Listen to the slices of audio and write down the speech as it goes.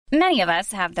Many of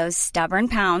us have those stubborn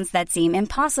pounds that seem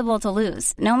impossible to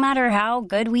lose, no matter how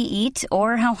good we eat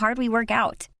or how hard we work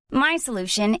out. My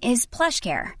solution is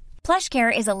PlushCare.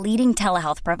 PlushCare is a leading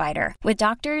telehealth provider with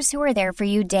doctors who are there for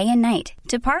you day and night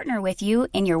to partner with you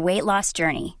in your weight loss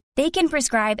journey. They can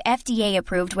prescribe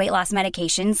FDA-approved weight loss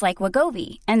medications like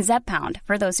Wegovy and Zepbound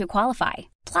for those who qualify.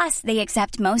 Plus, they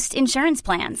accept most insurance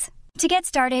plans. To get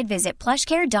started, visit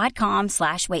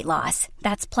plushcare.com/weightloss.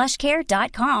 That's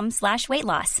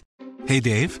plushcare.com/weightloss. Hey,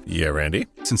 Dave. Yeah, Randy.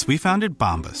 Since we founded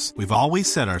Bombas, we've always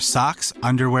said our socks,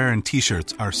 underwear, and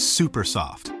T-shirts are super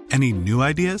soft. Any new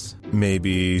ideas?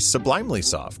 Maybe sublimely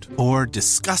soft. Or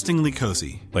disgustingly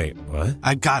cozy. Wait, what?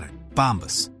 I got it.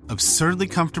 Bombas. Absurdly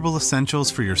comfortable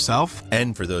essentials for yourself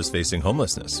and for those facing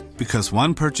homelessness. Because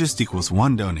one purchased equals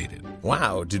one donated.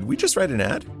 Wow, did we just write an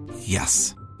ad?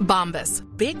 Yes. Bombas.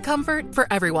 Big comfort for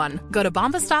everyone. Go to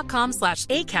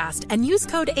bombas.com/ACAST and use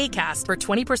code ACAST for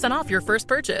 20% off your first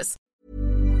purchase.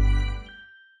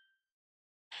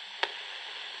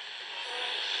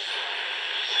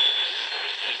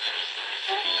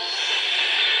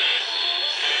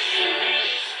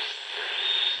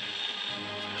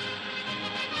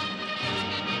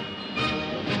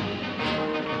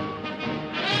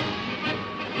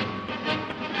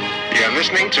 You're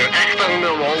listening to Acton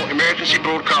Millwall Emergency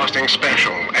Broadcasting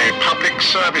Special, a public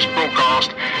service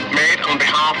broadcast made on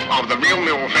behalf of the Real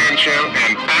Millwall Fan Show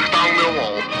and Acton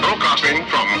Millwall, broadcasting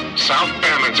from South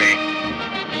Bermondsey.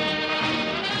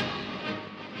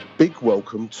 Big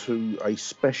welcome to a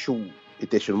special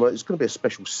edition. Well, it's going to be a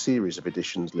special series of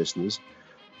editions, listeners,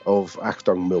 of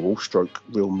Acton Millwall /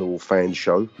 Real Millwall Fan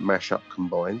Show, mashup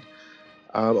combined.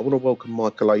 I want to welcome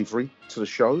Michael Avery to the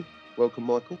show. Welcome,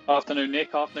 Michael. Afternoon,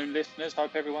 Nick. Afternoon, listeners.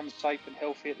 Hope everyone's safe and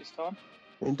healthy at this time.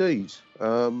 Indeed.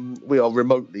 We are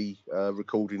remotely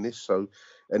recording this, so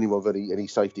anyone with any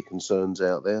safety concerns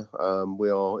out there, we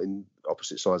are in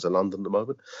opposite sides of London at the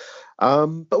moment.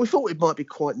 But we thought it might be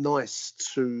quite nice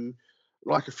to,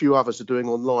 like a few others are doing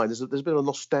online, there's a bit of a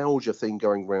nostalgia thing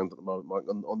going around at the moment, Mike,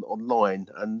 online,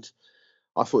 and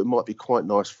I thought it might be quite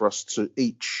nice for us to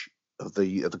each of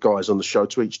the guys on the show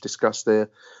to each discuss their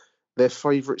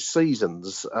favourite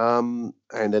seasons and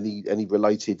any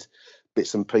related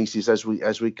bits and pieces as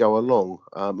we go along.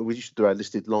 We used to do our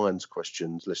listed lines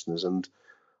questions, listeners, and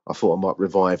I thought I might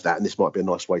revive that, and this might be a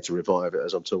nice way to revive it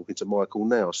as I'm talking to Michael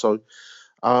now. So,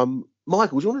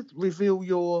 Michael, do you want to reveal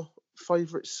your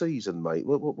favourite season, mate?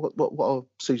 What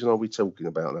season are we talking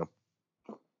about now?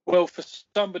 Well, for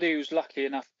somebody who's lucky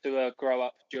enough to grow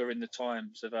up during the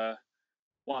times of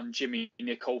one Jimmy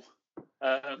Nicholl,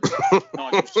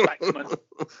 Nigel Spackman,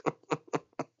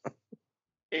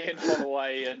 Ian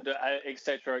Holloway, and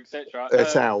etc. etc.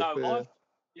 That's I've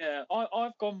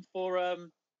gone for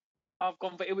it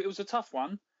was a tough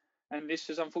one, and this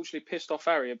has unfortunately pissed off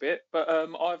Harry a bit, but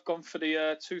I've gone for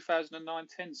the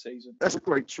 2009-10 season. That's a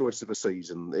great choice of a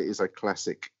season. It is a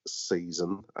classic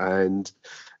season, and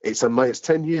it's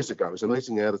 10 years ago. It's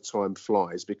amazing how the time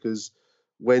flies, because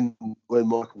when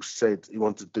Michael said he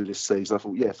wanted to do this season, I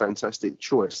thought, yeah, fantastic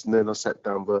choice. And then I sat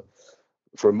down for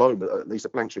a moment, at least a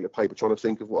blank sheet of paper, trying to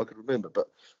think of what I could remember. But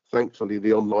thankfully,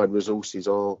 the online resources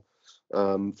are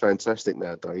fantastic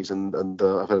nowadays. And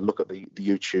I've had a look at the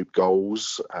YouTube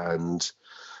goals and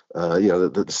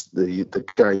the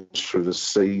games through the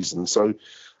season. So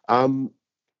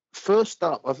first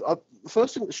up, the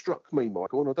first thing that struck me,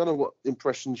 Michael, and I don't know what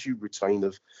impressions you retain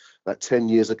of that 10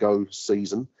 years ago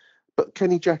season, but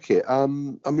Kenny Jackett. I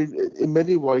mean, in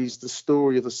many ways, the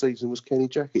story of the season was Kenny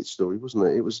Jackett's story, wasn't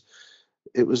it?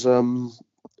 It was a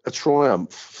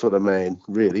triumph for the man,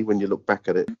 really, when you look back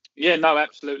at it. Yeah, no,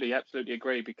 absolutely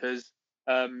agree. Because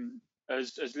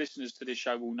as listeners to this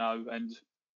show will know, and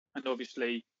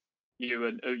obviously you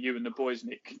and the boys,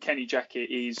 Nick, Kenny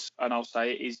Jackett is, and I'll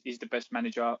say it is the best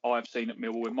manager I've seen at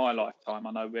Millwall in my lifetime.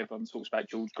 I know everyone talks about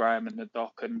George Graham and the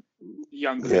Doc, and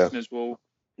younger listeners will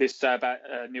say about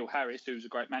Neil Harris, who's a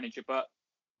great manager. But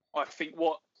I think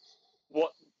what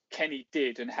Kenny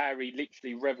did, and Harry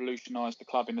literally revolutionised the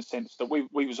club in the sense that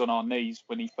we was on our knees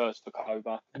when he first took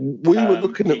over. We were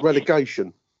looking at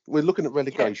relegation. We're looking at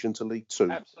relegation to League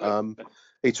Two. Absolutely.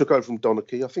 He took over from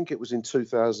Donachie. I think it was in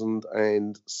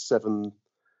 2007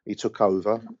 he took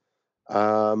over.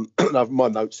 I have my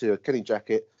notes here. Kenny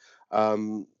Jackett,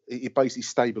 he basically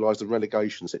stabilised the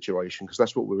relegation situation, because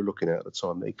that's what we were looking at the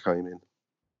time that he came in.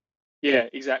 Yeah,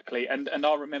 exactly. And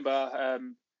I remember,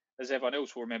 as everyone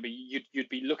else will remember, you'd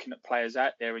be looking at players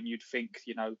out there and you'd think,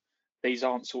 these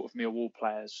aren't sort of Millwall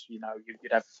players. You'd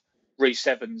have Rhys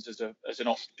Evans as an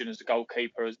option as a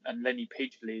goalkeeper, and Lenny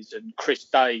Pidgley's and Chris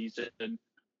Days and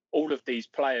all of these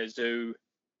players who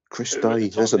Chris who at Day, the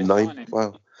time there's a they're name. signing.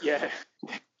 Wow. Yeah.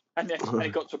 And then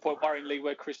it got to a point worryingly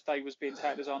where Chris Day was being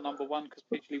tagged as our number one because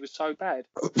Pidgley was so bad.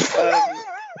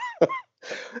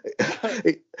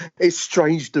 It's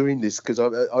strange doing this because I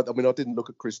mean I didn't look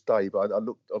at Chris Day, but I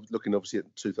was looking obviously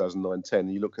at 2009-10.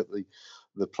 And you look at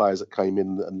the players that came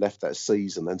in and left that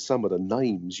season, and some of the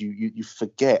names you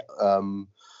forget.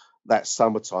 That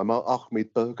summertime,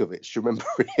 Ahmed Bergovic, you remember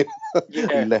him?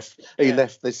 Yeah. He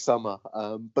left this summer.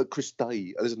 But Chris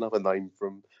Day, there's another name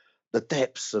from the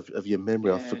depths of your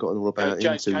memory. I've forgotten all about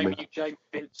him. James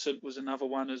Vincent was another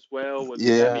one as well. And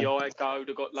Yeah. Sammy Igo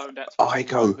that got loaned out to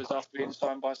the Rovers after being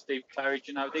signed by Steve Claridge.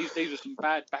 You know, these were some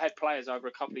bad players over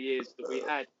a couple of years that we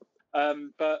had.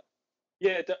 But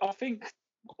yeah, I think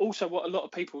also what a lot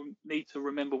of people need to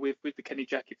remember with the Kenny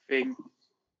Jackett thing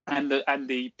and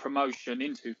the promotion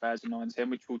in 2019,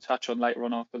 which we'll touch on later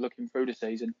on after looking through the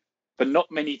season. But not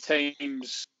many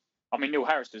teams. I mean, Neil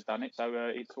Harris has done it, so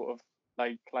it sort of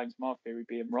laid claim to my theory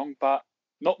being wrong. But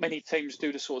not many teams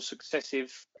do the sort of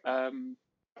successive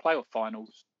playoff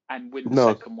finals and win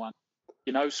the second one.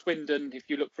 You know, Swindon, if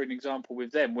you look for an example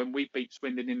with them, when we beat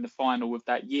Swindon in the final of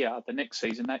that year, the next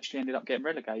season, they actually ended up getting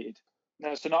relegated.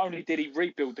 So not only did he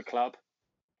rebuild the club,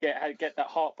 get that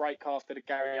heartbreak after the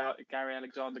Gary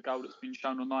Alexander goal that's been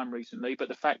shown online recently, but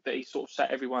the fact that he sort of sat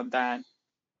everyone down,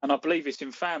 and I believe it's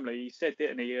in family. He said,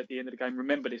 didn't he, at the end of the game,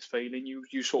 remember this feeling,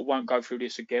 you sort of won't go through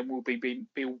this again. We'll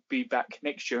be back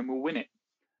next year and we'll win it.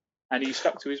 And he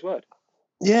stuck to his word.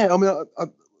 Yeah, I mean,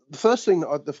 the first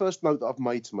note that I've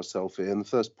made to myself here, and the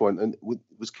first point,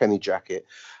 was Kenny Jackett,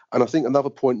 and I think another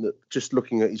point that just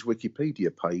looking at his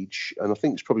Wikipedia page, and I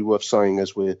think it's probably worth saying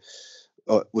as we're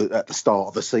at the start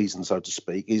of the season, so to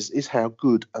speak, is how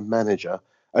good a manager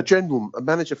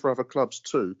for other clubs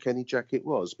too, Kenny Jackett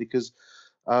was, because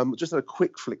just had a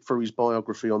quick flick through his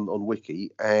biography on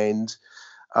Wiki, and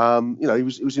he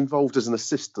was involved as an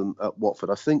assistant at Watford,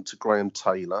 I think, to Graham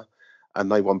Taylor,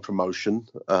 and they won promotion.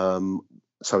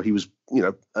 So he was,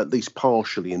 at least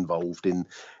partially involved in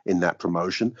that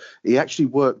promotion. He actually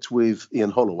worked with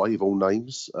Ian Holloway, of all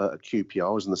names, at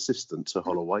QPR as an assistant to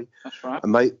Holloway. That's right.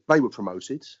 And they were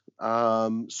promoted.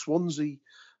 Swansea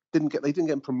didn't get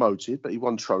him promoted, but he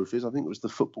won trophies. I think it was the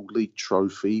Football League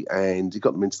trophy, and he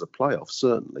got them into the playoffs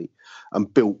certainly,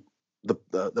 and built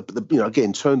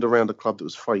again turned around a club that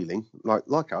was failing,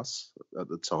 like us at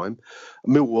the time.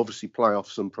 Millwall obviously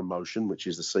playoffs and promotion, which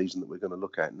is the season that we're going to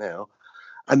look at now.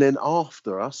 And then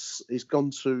after us, he's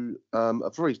gone to a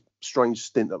very strange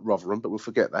stint at Rotherham, but we'll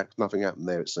forget that because nothing happened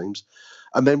there, it seems.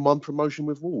 And then one promotion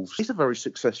with Wolves. He's a very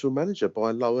successful manager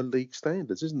by lower league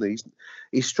standards, isn't he?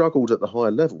 He's struggled at the higher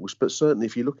levels, but certainly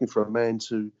if you're looking for a man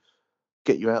to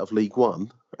get you out of League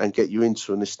One and get you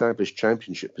into an established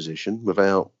championship position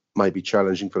without maybe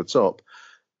challenging for the top,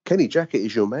 Kenny Jackett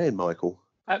is your man, Michael.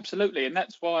 Absolutely, and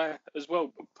that's why, as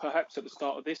well, perhaps at the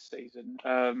start of this season,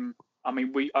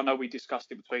 I know we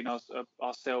discussed it between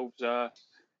ourselves,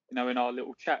 in our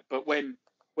little chat. But when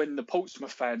the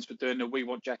Portsmouth fans were doing the "We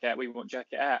want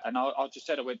Jackett out," and I just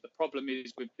said, the problem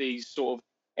is with these sort of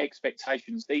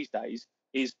expectations these days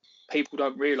is people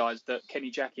don't realise that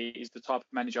Kenny Jackett is the type of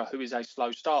manager who is a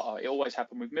slow starter. It always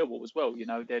happened with Millwall as well.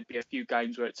 There'd be a few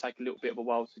games where it'd take a little bit of a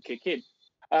while to kick in.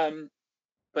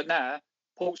 But now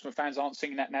Portsmouth fans aren't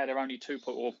singing that now. They're only 2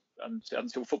 points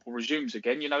until football resumes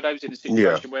again. They was in a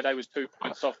situation where they was 2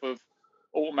 points off of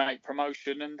automatic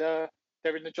promotion, and they're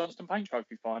in the Johnston Paint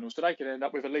Trophy final. So they could end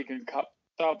up with a League and Cup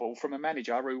double from a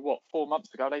manager who, 4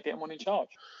 months ago, they didn't want in charge.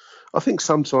 I think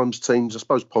sometimes teams, I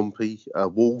suppose Pompey,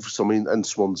 Wolves, and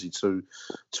Swansea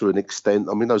to an extent.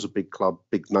 I mean, those are big club,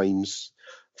 big names.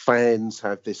 Fans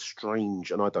have this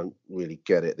strange, and I don't really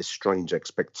get it, this strange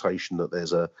expectation that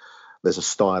there's a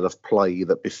style of play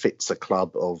that befits a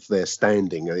club of their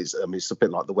standing. And it's a bit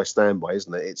like the West Ham way,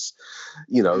 isn't it? It's,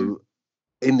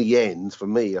 in the end, for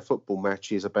me, a football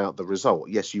match is about the result.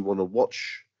 Yes, you want to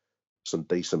watch some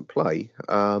decent play,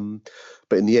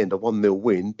 but in the end, a 1-0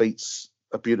 win beats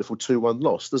a beautiful 2-1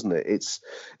 loss, doesn't it?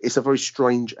 It's a very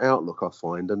strange outlook, I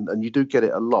find, and you do get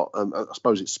it a lot. I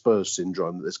suppose it's Spurs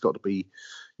syndrome. You've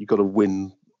got to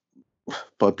win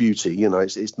by beauty.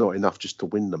 It's not enough just to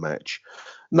win the match.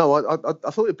 No,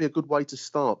 I thought it'd be a good way to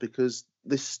start because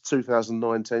this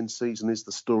 2009-10 season is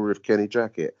the story of Kenny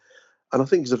Jackett, and I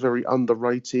think he's a very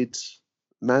underrated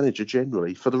manager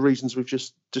generally for the reasons we've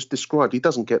just described. He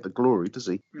doesn't get the glory, does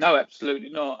he? No, absolutely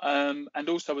not. And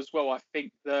also as well, I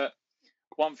think that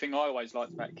one thing I always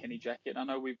liked about Kenny Jackett, I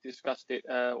know we've discussed it,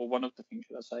 or one of the things,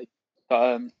 should I say,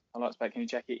 but I liked about Kenny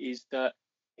Jackett is that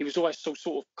he was always so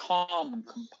sort of calm and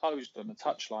composed on the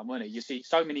touchline, wasn't he? You see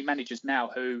so many managers now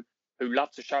who who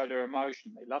love to show their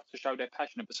emotion, they love to show their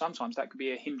passion, but sometimes that could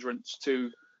be a hindrance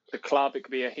to the club. It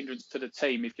could be a hindrance to the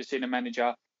team if you're seeing a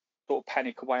manager sort of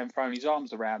panic away and throwing his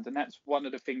arms around. And that's one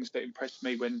of the things that impressed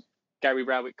me when Gary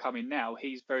Rowett come in now.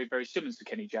 He's very, very similar to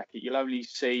Kenny Jackett. You'll only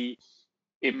see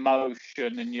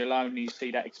emotion and you'll only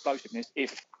see that explosiveness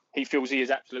if he feels he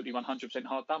is absolutely 100%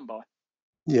 hard done by.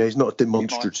 Yeah, he's not a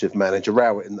demonstrative manager.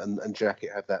 Rowett and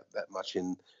Jackett have that much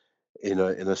in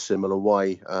a similar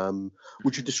way.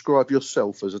 Would you describe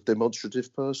yourself as a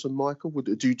demonstrative person, Michael?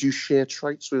 Do you share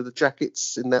traits with the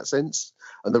Jacketts in that sense,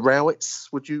 and the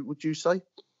Rowetts? Would you say?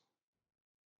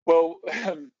 Well,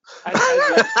 as we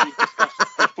actually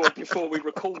discussed before we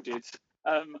recorded,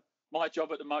 my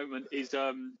job at the moment is,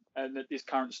 and at this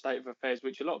current state of affairs,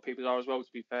 which a lot of people are as well,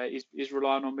 to be fair, is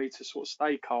relying on me to sort of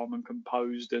stay calm and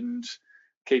composed and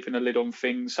keeping a lid on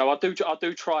things. So I do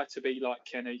try to be like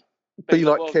Kenny.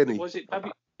 Kenny. Was it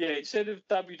instead of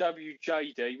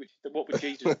WWJD, which what would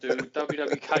Jesus do?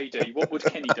 WWKD, what would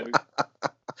Kenny do?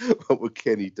 What would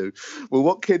Kenny do? Well,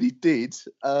 what Kenny did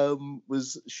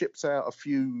was shipped out a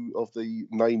few of the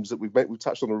names that we've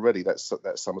touched on already. That's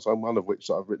summertime. One of which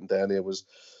that I've written down here was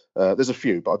there's a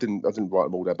few, but I didn't write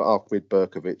them all down. But Ahmed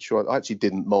Berkovic, I actually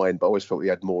didn't mind, but I always felt he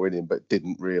had more in him, but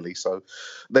didn't really. So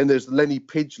then there's Lenny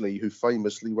Pidgley, who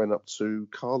famously went up to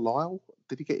Carlisle.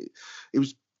 Did he get? He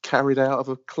was carried out of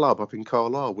a club up in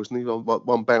Carlisle, wasn't he?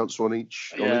 One bouncer on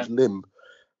each limb.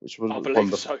 Which was a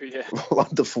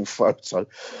wonderful photo.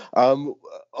 On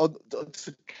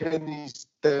to Kenny's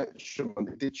detriment,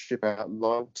 he did ship out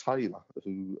Lyle Taylor,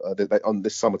 who on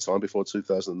this summertime before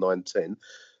 2009-10,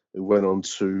 who went on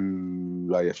to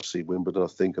AFC Wimbledon, I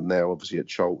think, and now obviously at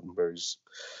Charlton, where he's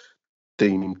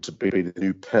deemed to be the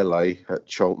new Pele at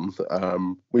Charlton.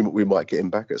 We might get him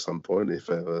back at some point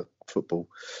if football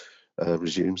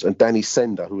resumes. And Danny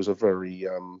Sender, who was a very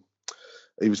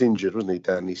he was injured, wasn't he,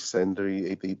 Danny Sender?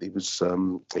 He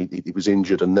was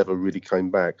injured and never really came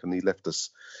back, and he left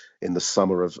us in the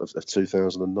summer of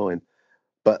 2009.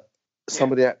 But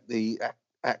some of the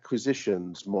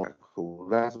acquisitions, Michael,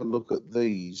 have a look at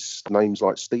these names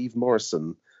like Steve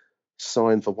Morrison,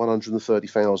 signed for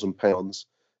 £130,000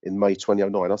 in May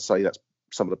 2009. I'd say that's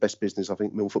some of the best business I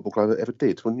think Mill Football Club ever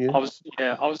did, wouldn't you?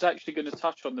 I was actually going to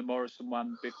touch on the Morrison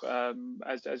one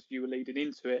as you were leading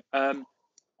into it.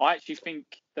 I actually think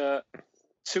that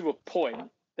to a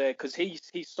point there, because he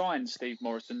signed Steve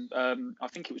Morrison. I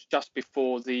think it was just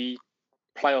before the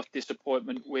playoff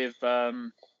disappointment with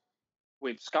Scunthorpe,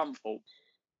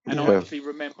 and I actually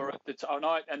remember at the time.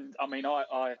 I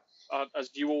as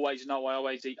you always know, I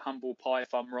always eat humble pie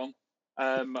if I'm wrong.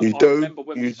 Remember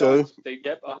when we signed Steve.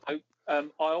 Yep, I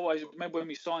always remember when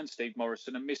we signed Steve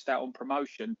Morrison and missed out on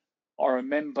promotion. I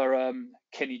remember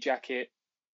Kenny Jackett,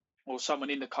 or someone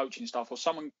in the coaching staff, or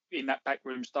someone in that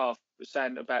backroom staff was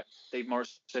saying about Steve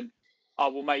Morrison,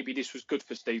 well, maybe this was good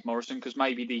for Steve Morrison because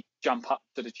maybe the jump up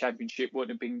to the championship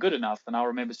wouldn't have been good enough. And I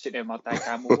remember sitting there with my dad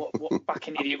going, well, what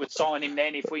fucking idiot would sign him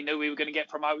then if we knew we were going to get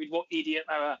promoted? What idiot?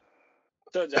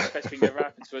 Turns out the best thing that ever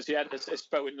happened to us. He had a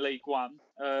spell in League One.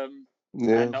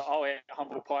 And I ate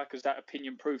humble pie because that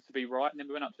opinion proved to be right. And then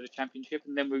we went up to the championship,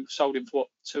 and then we sold him for what,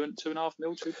 2.5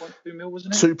 mil, 2.2 mil,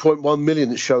 wasn't it? 2.1 million.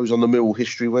 It shows on the Mill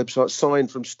history website. Signed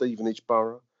from Stevenage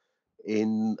Borough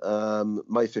in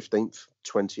May 15th,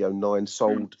 2009.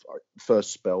 Sold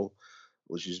first spell,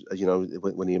 which is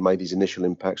when he made his initial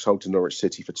impact. Sold to Norwich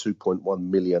City for 2.1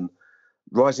 million,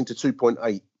 rising to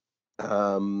 2.8.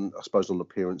 I suppose on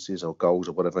appearances or goals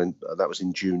or whatever. And that was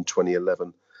in June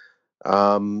 2011.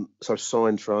 So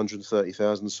signed for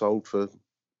 130,000, sold for,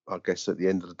 I guess at the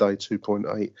end of the day,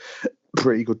 2.8.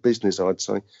 Pretty good business, I'd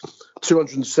say.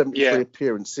 273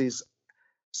 appearances,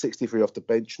 63 off the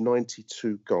bench,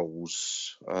 92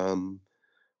 goals. Not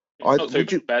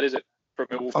too bad, is it, for a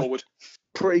Millwall forward?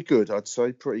 Pretty good, I'd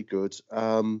say. Pretty good.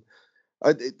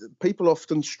 People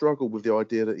often struggle with the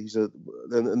idea that he's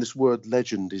and this word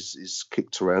legend is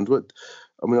kicked around.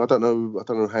 I mean, I don't know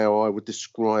how I would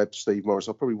describe Steve Morris.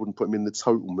 I probably wouldn't put him in the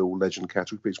total Mill legend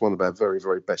category, but he's one of our very,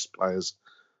 very best players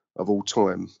of all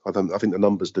time. I think the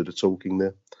numbers do the talking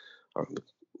there. I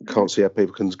can't see how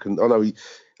people can. I know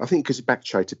I think because he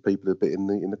backchated people a bit in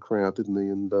the crowd, didn't he?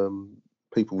 And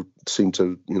people seem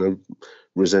to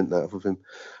resent that of him.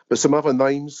 But some other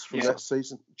names from that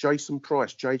season: Jason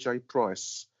Price, JJ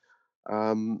Price,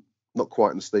 not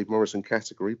quite in the Steve Morrison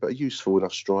category, but a useful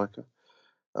enough striker.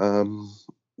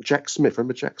 Jack Smith,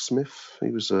 remember Jack Smith? He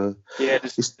was the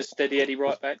steady Eddie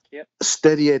right back. Yeah,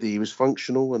 steady Eddie. He was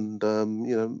functional and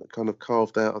kind of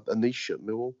carved out a niche at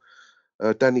Millwall.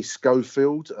 Danny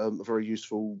Schofield, a very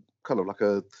useful kind of like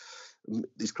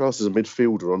he's classed as a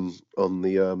midfielder on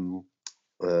the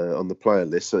on the player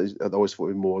list. So I always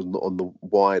thought him more on the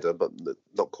wider, but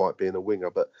not quite being a winger.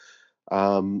 But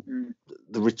the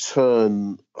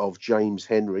return of James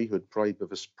Henry, who had played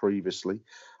with us previously.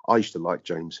 I used to like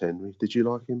James Henry. Did you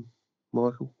like him,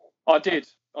 Michael? I did.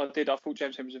 I thought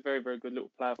James Henry was a very, very good little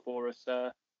player for us.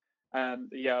 A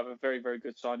very, very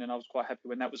good signing. I was quite happy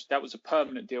when that was a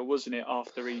permanent deal, wasn't it?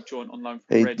 After he joined on loan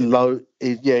from Reading.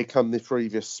 He come the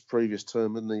previous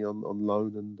term, didn't he, on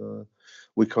loan, and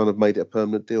we kind of made it a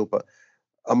permanent deal. But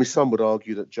I mean, some would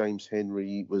argue that James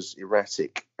Henry was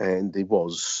erratic, and he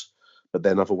was. But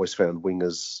then I've always found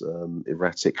wingers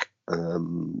erratic,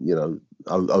 over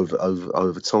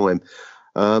time.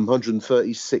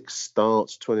 136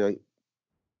 starts, 28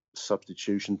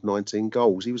 substitutions, 19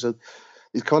 goals. He's the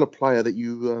kind of player that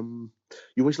you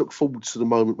always look forward to the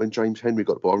moment when James Henry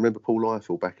got the ball. I remember Paul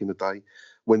Ifill back in the day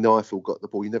when Ifill got the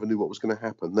ball. You never knew what was going to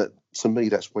happen. That, to me,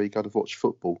 that's where you go to watch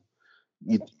football.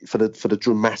 For the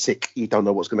dramatic, you don't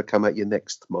know what's going to come at your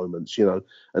next moments,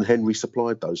 and Henry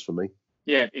supplied those for me.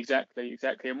 Yeah, exactly.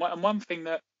 And one thing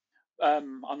that I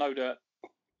know that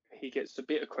he gets a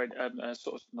bit of credit,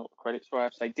 not credit, sorry, I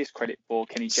have to say discredit for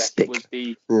Kenny Jackett was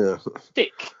the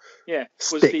stick. Yeah,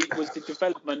 was the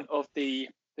development of the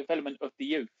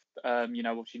youth.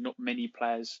 Obviously not many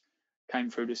players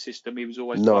came through the system. He was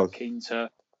always quite keen to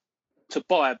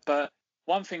buy. But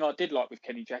one thing I did like with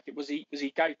Kenny Jackett was he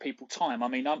gave people time. I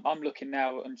mean, I'm looking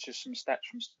now and just some stats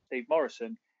from Steve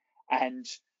Morison, and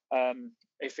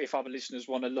if other listeners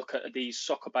want to look at the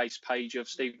soccer base page of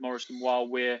Steve Morison while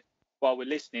we're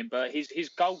listening, but his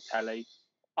goal tally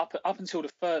up until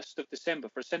the 1st of December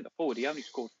for a centre forward, he only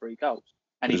scored 3 goals,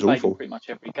 and he played in pretty much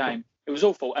every game. It was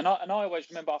awful, and I always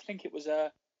remember. I think it was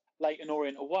Leyton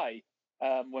Orient away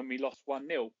when we lost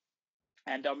 1-0,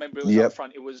 and I remember it was up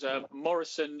front. It was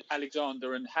Morison,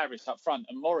 Alexander, and Harris up front,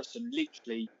 and Morison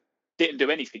literally didn't do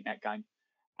anything that game.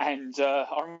 And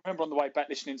I remember on the way back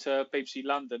listening to BBC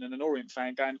London and an Orient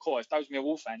fan going, if those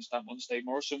Millwall fans don't want Steve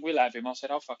Morison, we'll have him. I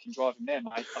said, I'll fucking drive him there,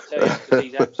 mate. I'll tell you, because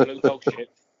he's absolute dog shit.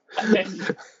 And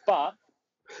then, but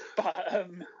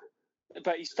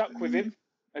he stuck with him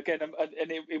again, and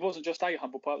it wasn't just a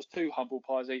humble pie; it was 2 humble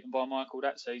pies eaten by Michael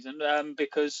that season,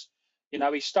 because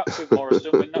he stuck with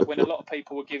Morison when a lot of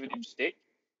people were giving him stick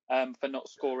for not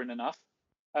scoring enough.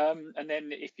 And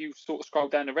then if you sort of scroll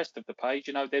down the rest of the page,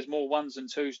 there's more 1s and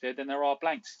 2s there than there are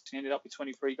blanks. He ended up with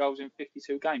 23 goals in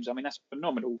 52 games. I mean, that's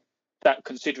phenomenal, that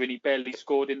considering he barely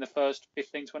scored in the first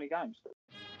 15, 20 games.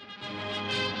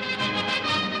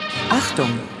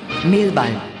 Achtung,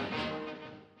 Mehlball.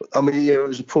 I mean, it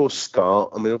was a poor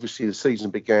start. I mean, obviously the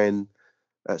season began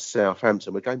at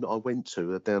Southampton, a game that I went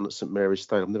to down at St Mary's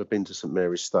Stadium. I've never been to St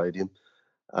Mary's Stadium.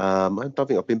 I don't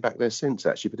think I've been back there since,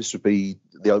 actually, but this would be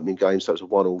the opening game, so it was a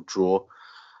 1-1 draw.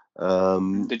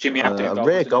 The Jimmy Abdou goal, a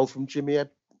rare goal from Jimmy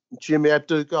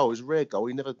Abdou goal. It was a rare goal.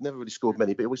 He never really scored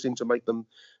many, but he always seemed to make them,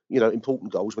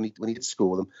 important goals when he did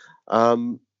score them.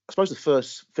 I suppose the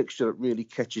first fixture that really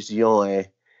catches the eye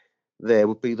there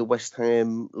would be the West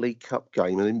Ham League Cup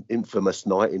game, an infamous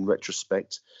night in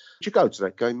retrospect. Did you go to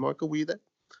that game, Michael? Were you there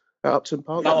at Upton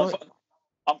Park? No,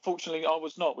 unfortunately, I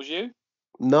was not. Was you?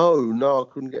 No, I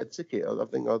couldn't get a ticket. I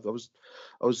think I was.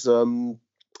 I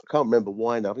can't remember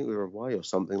why now. I think we were away or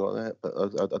something like that.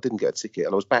 But I didn't get a ticket,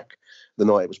 and I was back the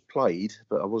night it was played,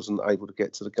 but I wasn't able to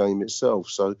get to the game itself.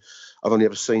 So I've only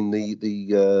ever seen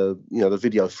the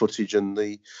video footage and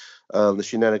the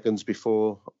shenanigans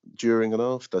before, during, and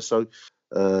after. So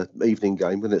evening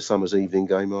game, wasn't it? Summer's evening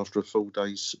game after a full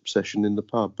day's session in the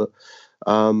pub. But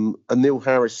a Neil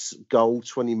Harris goal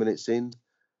 20 minutes in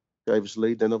gave us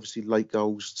lead. Then obviously late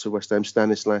goals to West Ham.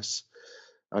 Stanislas,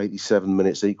 87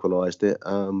 minutes, equalised it.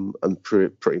 And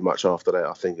pretty much after that,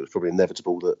 I think it was probably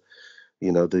inevitable that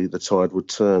the tide would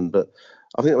turn. But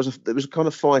I think it was a kind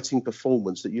of fighting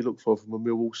performance that you look for from a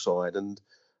Millwall side, and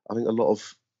I think a lot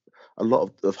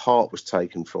of heart was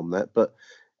taken from that. But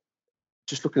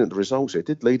just looking at the results, it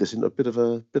did lead us into a bit of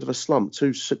a slump.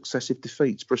 2 successive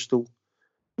defeats: Bristol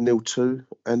 0-2,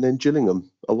 and then Gillingham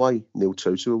away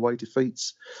 0-2. 2 away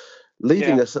defeats,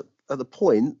 leaving us at the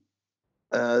point.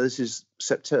 This is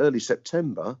early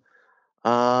September,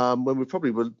 when we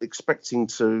probably were expecting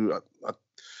to. I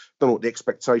don't know what the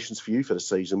expectations for you for the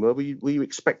season were. Were you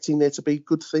expecting there to be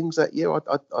good things that year?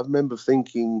 I remember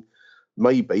thinking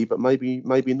maybe, but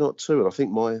maybe not too. And I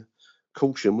think my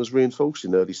caution was reinforced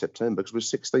in early September because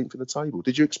we're 16th in the table.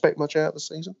 Did you expect much out of the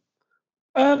season?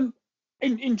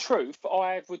 In truth,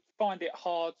 I would find it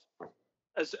hard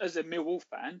as a Millwall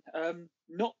fan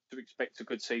not to expect a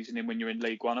good season when you're in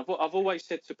League One. I've always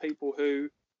said to people who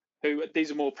who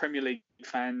these are more Premier League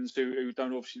fans who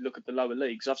don't obviously look at the lower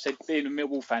leagues. I've said being a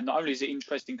Millwall fan, not only is it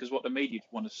interesting because what the media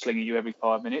want to sling at you every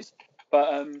 5 minutes,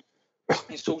 but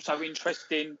it's also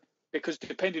interesting because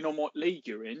depending on what league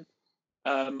you're in,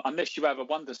 unless you have a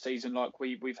wonder season like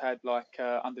we've had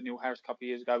under Neil Harris a couple of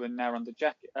years ago and now under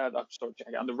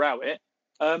under Rowett,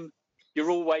 you're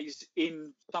always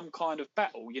in some kind of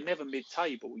battle. You're never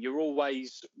mid-table. You're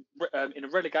always in a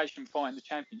relegation fight in the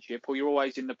Championship, or you're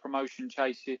always in the promotion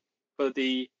chase for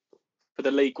the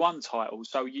League One title.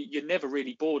 So you're never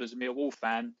really bored as a Millwall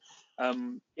fan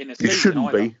in a season. You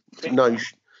shouldn't be. No,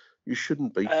 you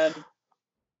shouldn't be.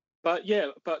 But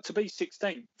to be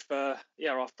 16th,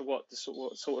 after what the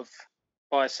sort of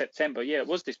by September, it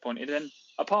was disappointing. And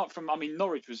apart from,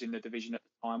 Norwich was in the division at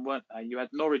the time, weren't they? You had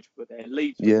Norwich were there,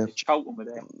 Leeds were there, Charlton were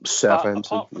there,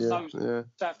 Southampton.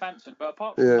 Southampton. But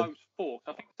apart from those four,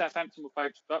 I think Southampton were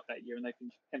favourites up that year, and they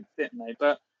finished 10th, didn't they?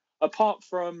 But apart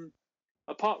from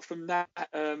that,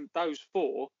 those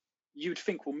four, you'd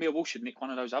think, well, Millwall should nick one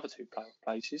of those other two playoff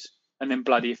places, and then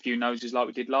bloody a few noses like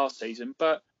we did last season.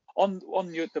 But on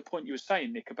the point you were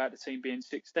saying, Nick, about the team being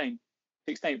 16th,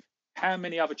 how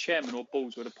many other chairmen or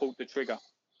boards would have pulled the trigger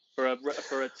for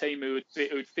a team who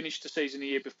had finished the season the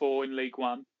year before in League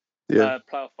One,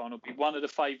 playoff final, be one of the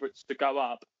favourites to go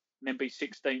up, and then be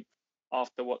 16th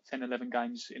after 10, 11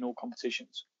 games in all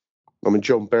competitions?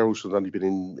 John Beryl's had only been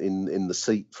in the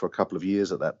seat for a couple of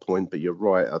years at that point, but you're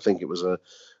right. I think it was an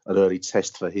early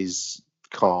test for his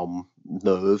calm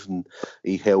nerve, and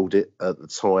he held it at the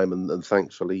time, and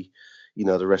thankfully,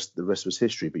 the rest was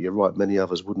history. But you're right, many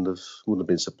others wouldn't have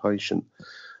been so patient.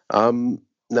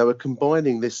 Now we're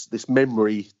combining this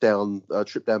memory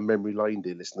trip down memory lane,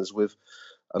 dear listeners, with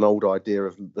an old idea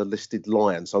of the listed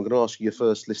lion. So I'm going to ask you your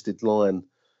first listed lion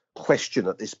question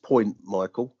at this point,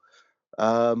 Michael.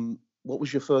 What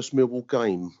was your first Millwall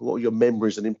game? What were your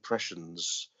memories and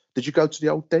impressions? Did you go to the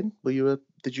Old Den?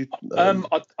 Did you?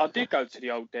 I did go to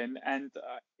the Old Den, and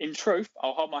in truth,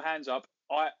 I'll hold my hands up.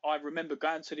 I remember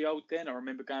going to the Old Den. I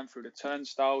remember going through the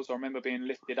turnstiles. I remember being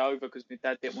lifted over because my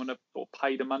dad didn't want to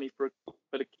pay the money for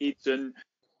the kids, and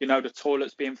the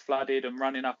toilets being flooded and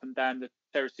running up and down the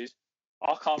terraces.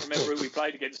 I can't remember who we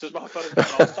played against as my first game.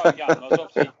 I was so young.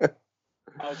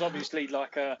 I was obviously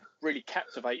really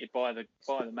captivated by the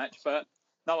match, but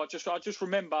no, I just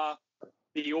remember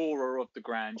the aura of the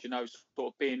ground, sort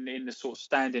of being in the sort of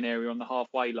standing area on the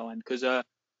halfway line, because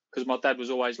my dad was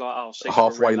always like, "Oh,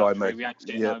 halfway line, mate. We ain't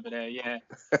sitting over there, yeah."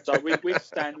 So we'd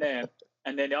stand there,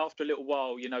 and then after a little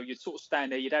while, you'd sort of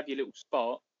stand there, you'd have your little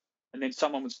spot, and then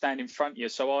someone would stand in front of you.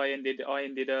 So I ended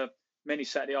many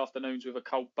Saturday afternoons with a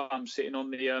cold bum sitting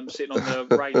on the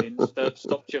railings that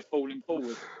stopped you falling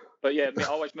forward. But I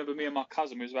always remember me and my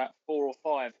cousin, who was about 4 or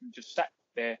 5, and just sat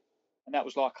there. And that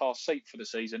was like our seat for the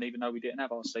season, even though we didn't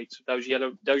have our seats. Those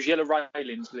yellow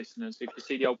railings, listeners. If you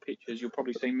see the old pictures, you'll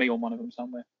probably see me on one of them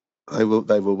somewhere. They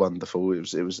were wonderful. It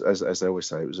was as they always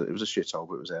say, it was a shithole,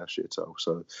 but it was our shithole.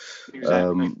 So,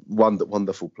 exactly.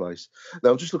 Wonderful place.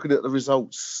 Now, I'm just looking at the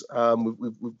results.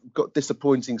 We've got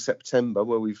disappointing September,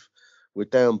 where we're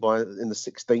down in the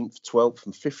 16th, 12th,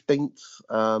 and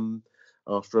 15th.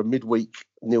 After a midweek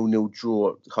 0-0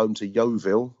 draw at home to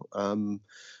Yeovil.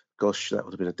 Gosh, that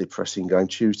would have been a depressing game.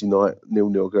 Tuesday night,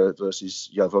 0-0 versus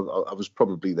Yeovil. I was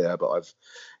probably there, but I've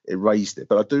erased it.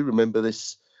 But I do remember the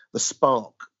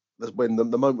spark, when the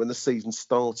moment when the season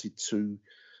started to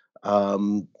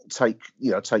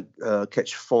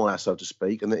catch fire, so to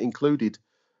speak, and it included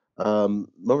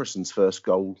Morrison's first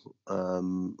goal,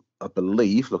 I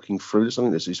believe, looking through this. I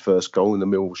think this is his first goal in the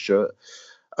Millwall shirt.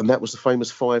 And that was the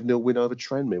famous 5-0 win over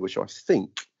Tranmere, which I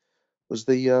think was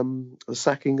the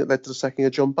sacking that led to the sacking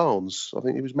of John Barnes. I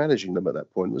think he was managing them at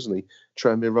that point, wasn't he?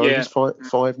 Tranmere Rovers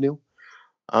 5-0.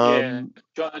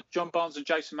 John Barnes and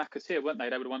Jason McAteer, weren't they?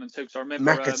 They were the 1 and 2. So I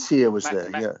remember McAteer was there.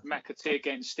 McAteer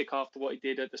getting stick after what he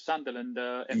did at the Sunderland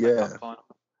FA Cup final.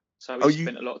 So he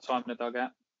spent a lot of time in the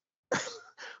dugout.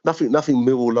 Nothing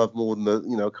Millwall loved more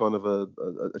than kind of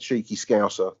a cheeky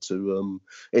scouser to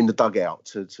in the dugout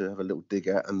to have a little dig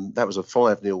at, and that was a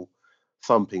 5-0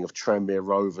 thumping of Tranmere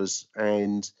Rovers.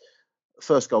 And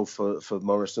first goal for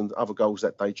Morrison. Other goals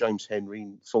that day: James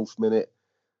Henry, 4th minute.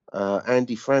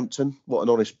 Andy Frampton, what an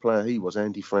honest player he was.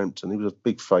 Andy Frampton, he was a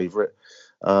big favourite.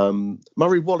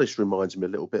 Murray Wallace reminds me a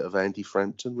little bit of Andy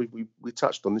Frampton. We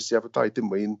touched on this the other day, didn't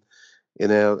we?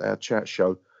 In our chat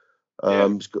show.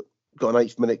 He's got an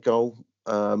 8th minute goal.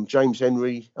 James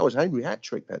Henry, was Henry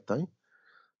hat-trick that day.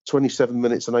 27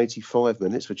 minutes and 85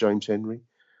 minutes for James Henry.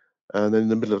 And then in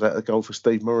the middle of that, a goal for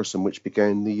Steve Morrison, which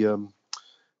began the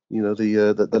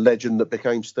legend that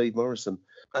became Steve Morrison.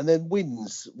 And then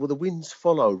wins. Well, the wins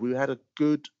followed. We had a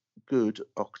good good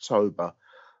October.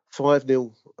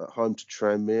 5-0 at home to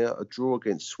Tranmere, a draw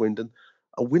against Swindon,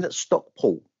 a win at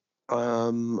Stockport,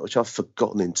 which I've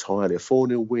forgotten entirely, a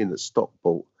 4-0 win at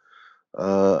Stockport.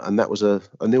 And that was a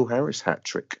Neil Harris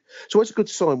hat-trick. So it's a good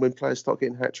sign when players start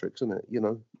getting hat-tricks, isn't it? You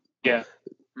know? Yeah.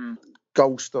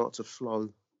 Goals start to flow.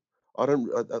 I don't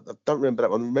remember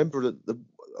that one. I remember the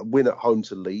win at home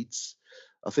to Leeds.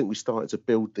 I think we started to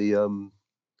build the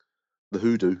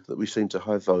hoodoo that we seem to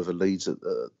have over Leeds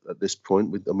at this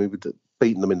point. We'd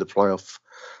beaten them in the playoff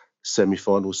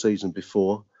semi-final season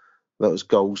before. That was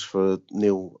goals for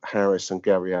Neil Harris and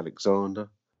Gary Alexander.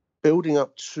 Building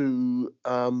up to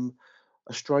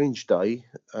a strange day.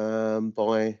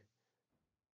 By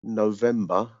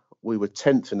November, we were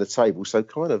 10th in the table, so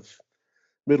kind of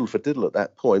middle for diddle at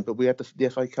that point. But we had the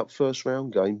FA Cup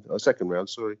second round,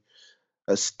 sorry,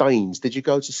 at Staines. Did you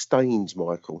go to Staines,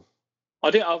 Michael?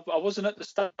 I did. I wasn't at the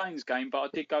Staines game, but I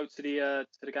did go to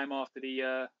the game after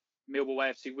the Millwall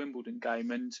AFC Wimbledon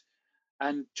game,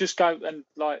 and just go and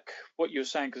like what you were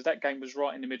saying, because that game was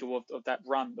right in the middle of that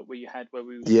run that we had where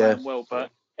we were playing well.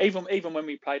 But even when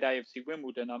we played AFC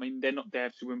Wimbledon, I mean, they're not the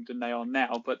AFC Wimbledon they are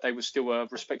now, but they were still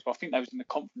respectable. I think they was in the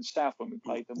Conference South when we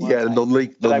played them. Yeah, the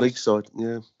non-league side.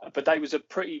 Yeah, but they was a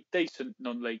pretty decent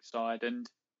non-league side, and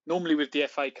normally with the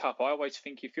FA Cup, I always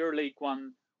think if you're a League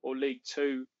One or League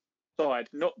Two side,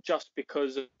 not just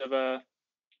because of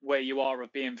where you are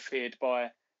of being feared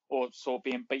by or sort of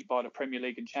being beat by the Premier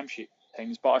League and Championship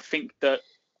teams, but I think that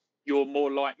you're more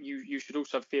like you should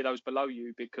also fear those below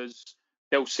you, because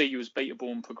they'll see you as beatable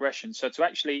in progression. So to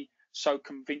actually so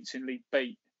convincingly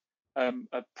beat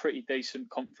a pretty decent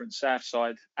Conference South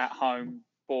side at home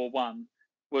 4-1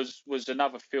 was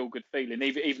another feel-good feeling,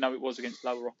 even though it was against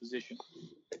lower opposition.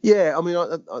 Yeah, I mean,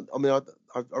 I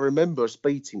remember us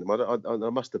beating them. I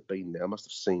must have been there. I must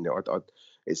have seen it.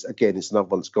 It's another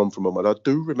one that's gone from my mind. I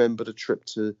do remember the trip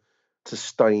to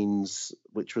Staines,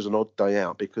 which was an odd day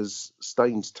out, because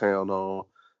Staines Town are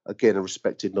again a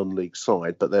respected non-league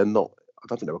side, but they're not. I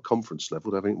don't think they're a conference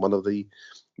level. I think one of the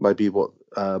maybe the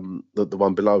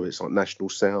one below it's like National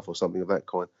South or something of that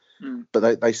kind.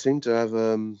 But they seem to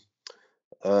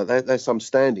have there's some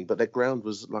standing, but their ground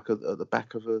was like at the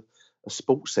back of a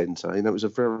sports centre. You know, it was a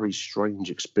very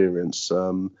strange experience.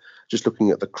 Just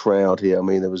looking at the crowd here, I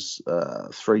mean, there was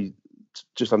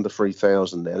just under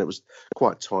 3,000 there, and it was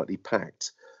quite tightly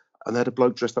packed. And they had a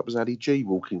bloke dressed up as Ali G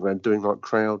walking around doing like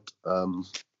crowd,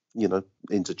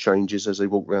 interchanges as they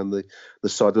walked around the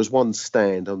side. There was one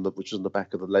stand which was on the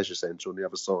back of the leisure centre on the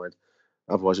other side.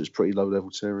 Otherwise, it was pretty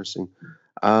low-level terracing.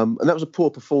 And that was a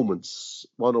poor performance.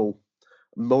 1-1.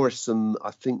 Morrison,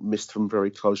 I think, missed from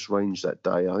very close range that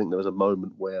day. I think there was a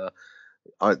moment where,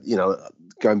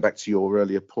 going back to your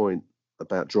earlier point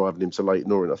about driving him to Leyton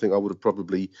Orient, I think I would have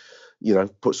probably,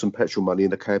 put some petrol money in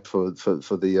the cab for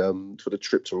the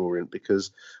trip to Orient,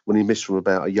 because when he missed from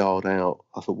about a yard out,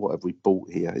 I thought, what have we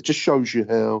bought here? It just shows you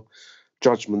how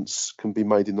judgments can be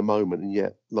made in the moment and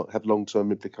yet not have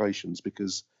long-term implications,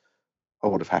 because I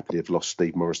would have happily have lost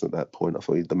Steve Morrison at that point. I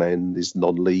thought the man is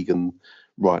non-league, and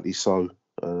rightly so.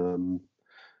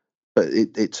 But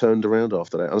it turned around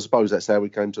after that. And I suppose that's how we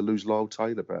came to lose Lyle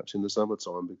Taylor, perhaps in the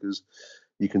summertime, because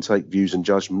you can take views and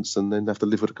judgments and then have to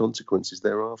live with the consequences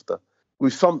thereafter.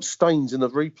 We thumped Staines in a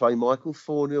replay, Michael,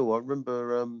 4-0. I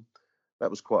remember that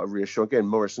was quite a reassuring. Again,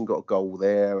 Morrison got a goal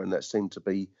there, and that seemed to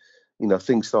be,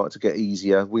 things started to get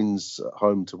easier. Wins at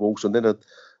home to Walsall, and then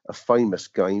a famous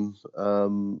game,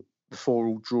 the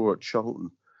 4-4 draw at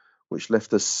Charlton, which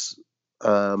left us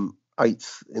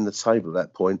 8th in the table at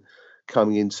that point,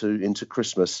 coming into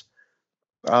Christmas.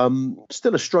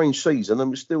 Still a strange season, and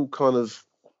we're still kind of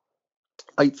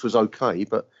 8th was okay,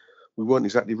 but we weren't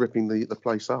exactly ripping the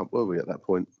place up, were we, at that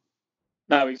point?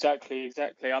 No, exactly.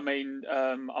 I mean,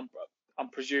 I'm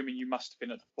presuming you must have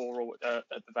been at the 4-4 at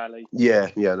the Valley. Yeah.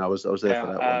 No, I was there for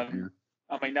that one.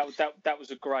 Yeah. I mean, that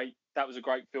was a great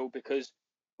feel, because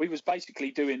we was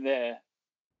basically doing there.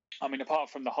 I mean, apart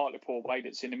from the Hartlepool way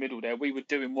that's in the middle there, we were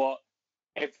doing what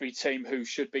every team who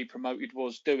should be promoted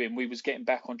was doing. We was getting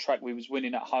back on track. We was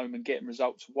winning at home and getting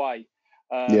results away.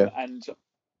 And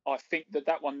I think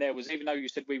that one there was, even though you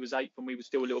said we was 8th and we were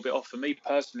still a little bit off, for me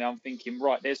personally, I'm thinking,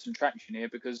 right, there's some traction here,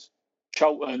 because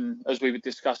Charlton, as we were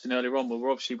discussing earlier on,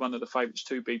 were obviously one of the favourites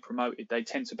to be promoted. They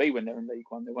tend to be when they're in League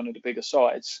One. They're one of the bigger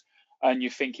sides. And you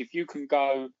think, if you can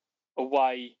go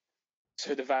away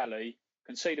to the Valley,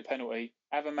 concede a penalty,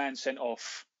 have a man sent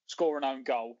off, score an own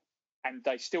goal, and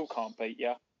they still can't beat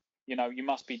you, you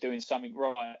must be doing something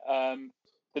right.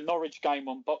 The Norwich game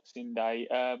on Boxing Day,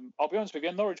 I'll be honest with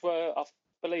you, Norwich were, I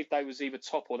believe they was either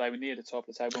top or they were near the top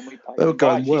of the table when we played. They were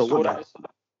going well, weren't they?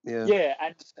 Yeah,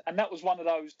 and that was one of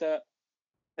those that,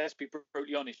 let's be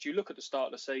brutally honest, you look at the start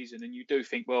of the season and you do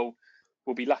think, well,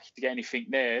 we'll be lucky to get anything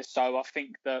there. So I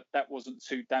think that wasn't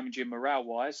too damaging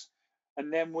morale-wise.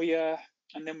 And then we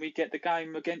get the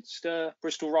game against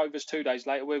Bristol Rovers 2 days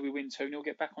later, where we win 2-0,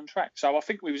 get back on track. So I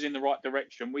think we was in the right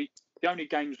direction. The only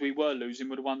games we were losing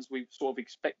were the ones we sort of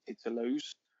expected to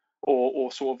lose,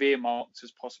 or sort of earmarked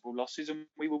as possible losses, and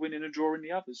we were winning and drawing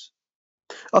the others.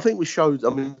 I think we showed. I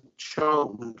mean,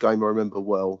 Charlton game I remember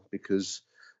well because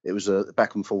it was a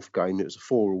back and forth game. It was a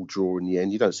 4-4 draw in the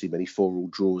end. You don't see many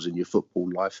 4-4 draws in your football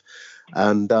life,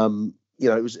 and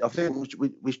it was. I think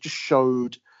we just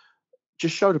showed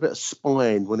a bit of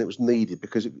spine when it was needed,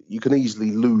 because you can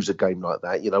easily lose a game like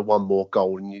that. One more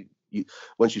goal, and you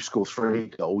once you score 3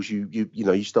 goals,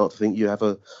 you start to think you have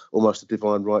almost a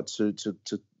divine right to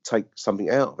take something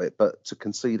out of it. But to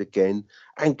concede again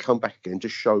and come back again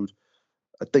just showed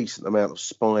a decent amount of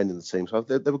spine in the team. So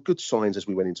there were good signs as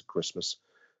we went into Christmas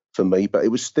for me, but it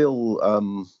was still,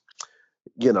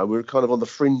 we were kind of on the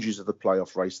fringes of the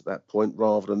playoff race at that point,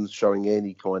 rather than showing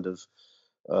any kind of,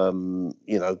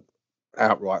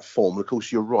 outright form. And of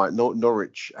course, you're right,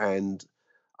 Norwich and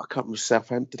I can't remember,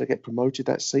 Southampton, did they get promoted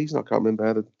that season? I can't remember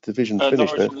how the division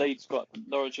finished. Norwich and Leeds got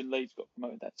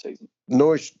promoted that season.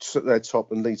 Norwich, they're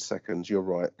top and Leeds second, you're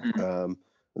right. And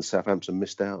Southampton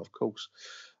missed out, of course.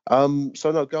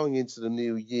 So no, going into the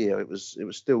new year, it was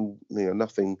still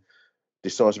nothing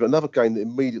decisive. But another game that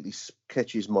immediately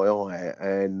catches my eye,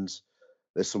 and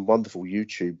there's some wonderful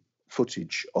YouTube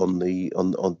footage on the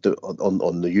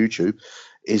YouTube,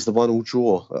 is the 1-1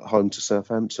 draw at home to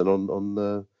Southampton on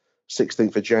the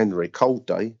 16th of January, cold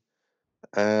day,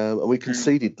 and we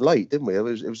conceded late, didn't we? It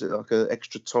was like an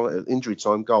extra time, injury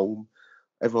time goal.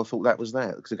 Everyone thought that was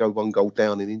that, to go 1 goal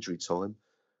down in injury time.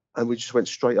 And we just went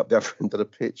straight up the other end of the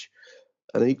pitch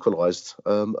and equalised.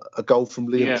 A goal from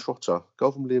Liam Trotter.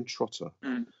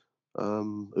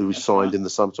 Who was signed in the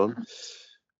summertime.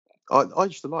 I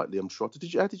used to like Liam Trotter.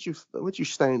 Where did you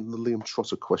stand on the Liam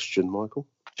Trotter question, Michael?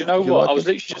 Do you know what? I was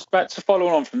literally just about to follow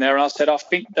on from there, and I said I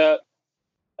think that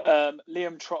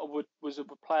Liam Trotter was a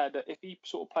player that, if he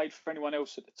sort of played for anyone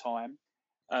else at the time,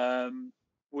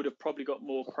 would have probably got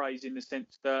more praise, in the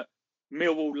sense that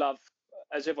Millwall love,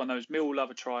 as everyone knows, Millwall love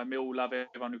a try. Millwall love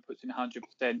everyone who puts in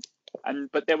 100%.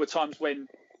 But there were times when,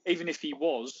 even if he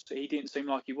didn't seem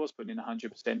like he was putting in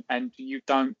 100%. And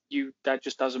that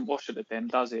just doesn't wash at the end,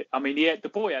 does it? I mean, the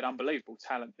boy had unbelievable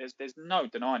talent. There's no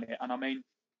denying it. And I mean,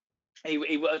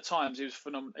 he at times he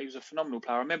was a phenomenal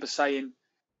player. I remember saying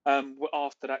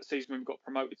after that season when we got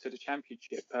promoted to the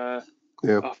Championship,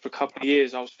 after a couple of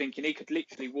years, I was thinking he could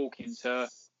literally walk into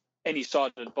any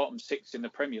side of the bottom 6 in the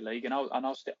Premier League, and I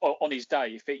was on his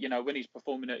day, when he's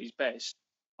performing at his best,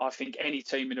 I think any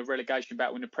team in a relegation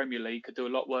battle in the Premier League could do a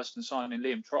lot worse than signing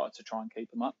Liam Trotter to try and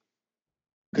keep him up,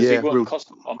 because he won't cost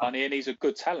a lot of money, and he's a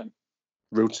good talent.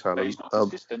 Real talent. But he's not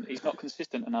consistent. He's not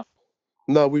consistent enough.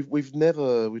 No, we've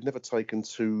never taken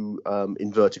to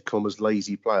inverted commas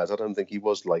lazy players. I don't think he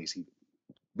was lazy.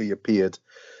 He appeared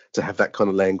to have that kind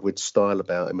of languid style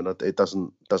about him, and it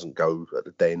doesn't go at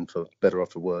the Den, for better or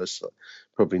for worse. So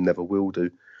probably never will do.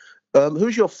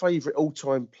 Who's your favourite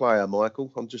all-time player,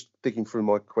 Michael? I'm just digging through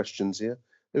my questions here.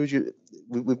 Who's you?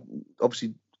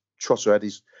 Obviously Trotter had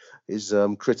his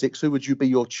critics. Who would you be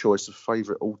your choice of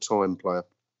favourite all-time player?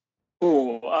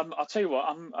 Oh, I'll tell you what.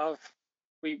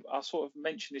 I sort of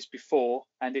mentioned this before,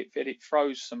 and it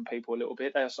throws some people a little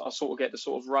bit. I sort of get the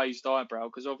sort of raised eyebrow,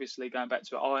 because obviously, going back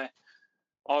to it,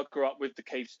 I grew up with the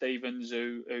Keith Stevens,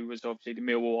 who was obviously the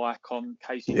Millwall icon,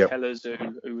 Casey Kellers,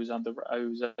 who was I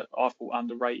thought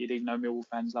underrated, even though Millwall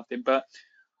fans loved him. But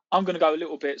I'm going to go a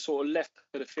little bit sort of left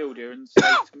of the field here and say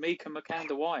Tamika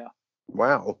McAnder-Wire.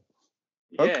 Wow.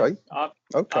 Yeah, okay.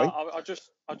 I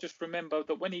just remember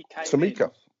that when he came Tamika.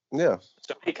 Yeah.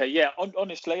 Tamika, yeah.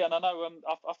 Honestly, and I know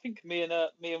I think me and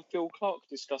Phil Clark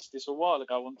discussed this a while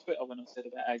ago on Twitter when I said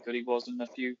about how good he was, and a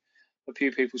few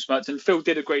people smirked. And Phil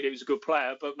did agree that he was a good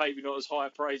player, but maybe not as high a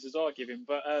praise as I give him.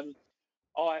 But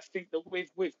I think that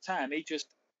with Tam, he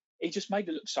just made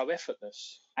it look so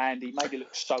effortless, and he made it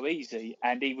look so easy.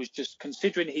 And he was just,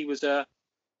 considering he was a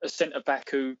centre back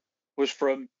who was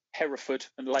from Hereford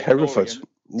and Leyton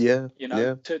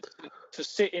Orient, to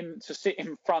sit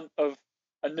in front of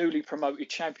a newly promoted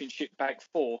Championship back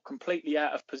 4, completely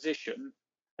out of position,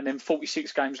 and then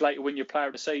 46 games later win your Player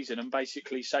of the Season and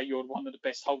basically say you're one of the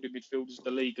best holding midfielders the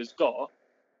league has got.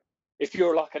 If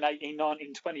you're like an 18,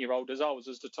 19, 20-year-old, as I was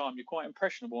at the time, you're quite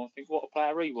impressionable and think what a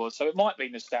player he was. So it might be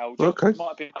nostalgia. Okay. It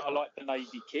might be I like the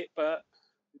Navy kit, but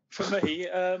for me,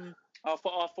 I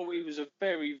thought he was a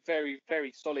very, very,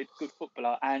 very solid, good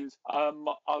footballer. And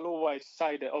I'll always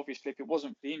say that obviously if it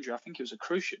wasn't for the injury, I think it was a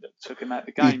cruciate that took him out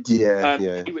of the game.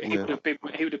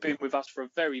 He would have been with us for a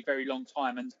very, very long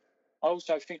time. And I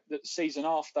also think that the season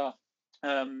after,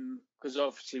 because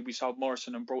obviously we sold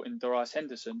Morrison and brought in Darius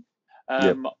Henderson,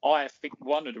 I think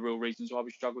one of the real reasons why we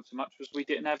struggled so much was we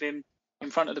didn't have him in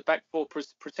front of the back four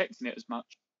protecting it as much.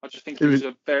 I just think he was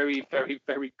a very, very,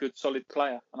 very good, solid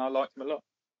player, and I liked him a lot.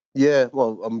 Yeah,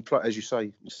 well, as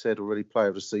you said already, player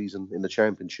of the season in the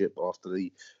Championship after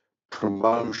the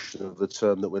promotion of the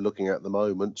term that we're looking at the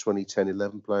moment,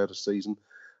 2010-11 player of the season.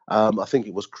 I think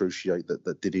it was Cruciate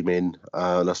that did him in,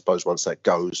 and I suppose once that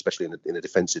goes, especially in a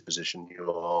defensive position,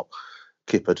 you are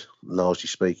kippered, largely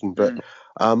speaking. But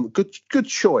good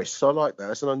choice. I like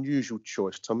that. It's an unusual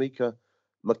choice. Tamika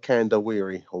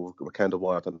Makanda-Wiri, or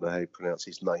Makanda-Wire, I don't know how you pronounce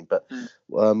his name, but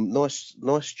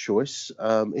nice choice,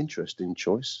 interesting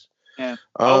choice. Yeah,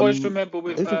 I always remember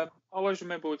with Tam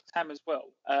as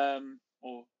well,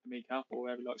 or Tamika, or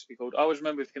whatever he likes to be called. I always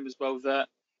remember with him as well that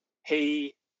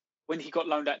when he got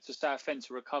loaned out to Southend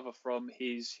to recover from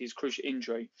his cruciate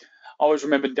injury, I always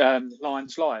remember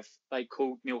Lions Live. They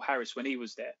called Neil Harris when he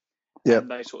was there. Yeah, and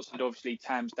they sort of said obviously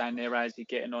Tam's down there, how's he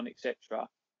getting on, etc.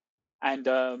 And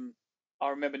I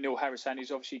remember Neil Harris saying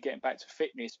he's obviously getting back to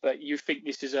fitness, but you think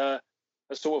this is a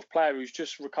sort of player who's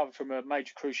just recovered from a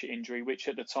major cruciate injury, which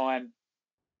at the time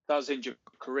does injure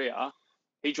career.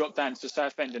 He dropped down to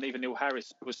Southend, and even Neil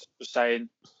Harris was saying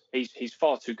he's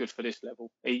far too good for this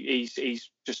level. He's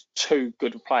just too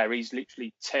good a player. He's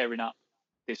literally tearing up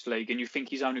this league, and you think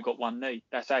he's only got one knee.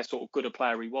 That's how sort of good a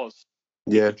player he was.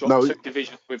 Yeah, he could drop 2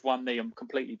 divisions with one knee and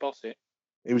completely boss it.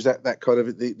 It was that kind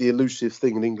of the elusive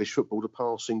thing in English football, the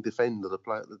passing defender,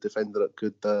 the defender that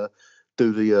could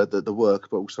do the work,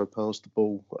 but also pass the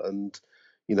ball. And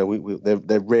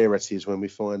they're rarities when we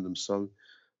find them. So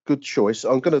good choice.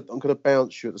 I'm gonna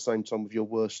bounce you at the same time with your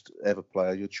worst ever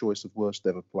player, your choice of worst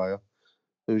ever player.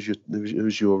 Who's your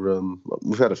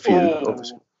we've had a few.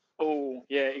 Obviously. Oh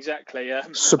yeah, exactly.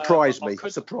 Surprise me.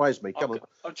 Come on.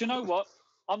 Do you know what?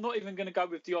 I'm not even going to go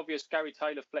with the obvious Gary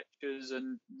Taylor Fletchers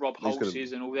and Rob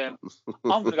Hulses and all them.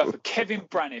 I'm going to go for Kevin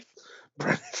Braniff.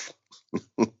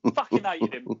 Fucking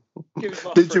hated him.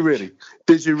 Did you really?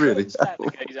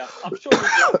 I'm sure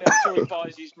he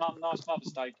buys his mum nice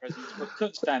Mother's Day presents, but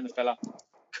couldn't stand the fella.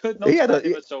 Could not stand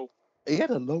him at all. He had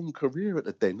a long career at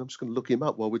the Den. I'm just going to look him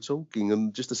up while we're talking,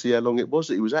 and just to see how long it was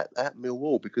that he was at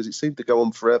Millwall, because it seemed to go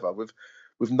on forever with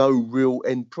no real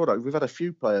end product. We've had a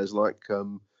few players like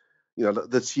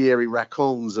the Thierry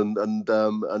Racons and the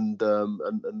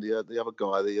other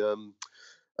guy, the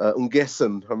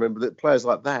Ungessen. I remember that players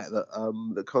like that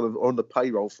kind of on the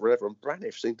payroll forever. And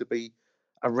Braniff seemed to be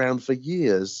around for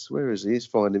years. Where is he? He's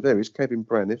finding there. He's Kevin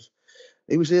Braniff.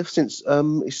 He was here since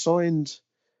he signed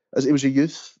as it was a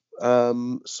youth. We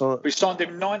signed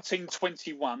him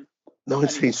 1921.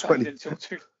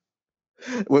 1920.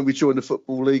 When we joined the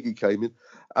Football League, he came in.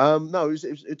 No, it was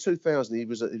in 2000. He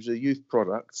was a youth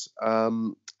product,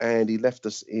 and he left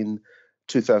us in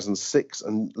 2006,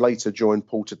 and later joined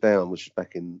Portadown, which is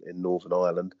back in Northern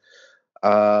Ireland.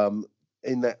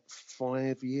 In that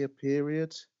 5-year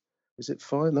period, is it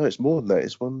 5? No, it's more than that.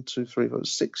 It's 1, 2, 3, 4,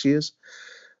 6 years.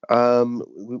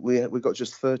 We got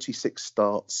just 36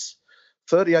 starts,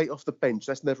 38 off the bench.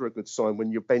 That's never a good sign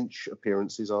when your bench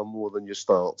appearances are more than your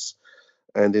starts.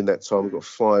 And in that time, we got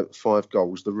five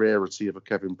goals. The rarity of a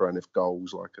Kevin Braniff goal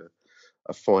is like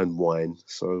a fine wine.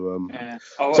 So,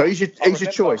 so he's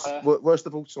your choice. Worst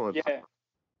of all time. Yeah,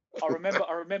 I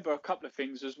remember a couple of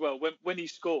things as well. When he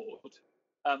scored,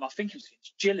 I think it was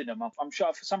against Gillingham. I'm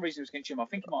sure for some reason it was against him. I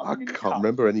think it might have been in the cup. I can't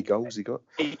remember any goals he got.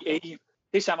 This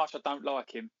is how much I don't like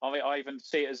him. I even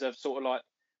see it as a sort of like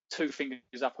 2 fingers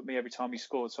up at me every time he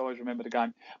scored. So I always remember the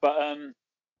game. But I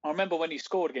remember when he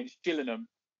scored against Gillingham.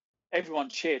 Everyone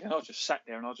cheered, and I just sat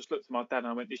there and I just looked at my dad and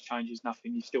I went, "This changes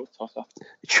nothing. He's still a tosser."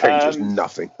 It changes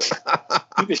nothing.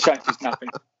 This changes nothing.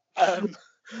 And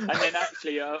then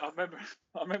actually, I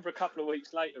remember a couple of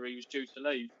weeks later he was due to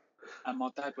leave, and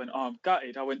my dad went, "Oh, I'm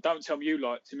gutted." I went, "Don't tell me you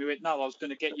liked him." He went, "No, I was going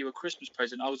to get you a Christmas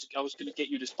present. I was going to get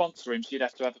you to sponsor him, so you'd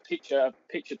have to have a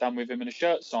picture done with him and a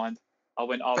shirt signed." I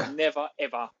went, "I never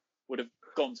ever would have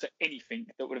gone to anything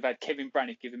that would have had Kevin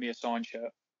Braniff giving me a signed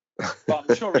shirt." But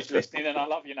I'm sure he's listening, and I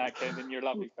love you now, Kevin. You're a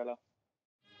lovely fella.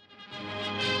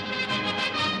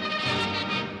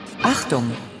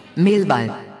 Achtung,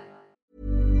 Mehlball.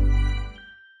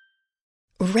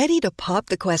 Ready to pop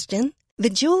the question? The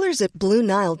jewelers at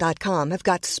BlueNile.com have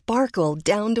got sparkle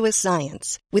down to a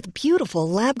science with beautiful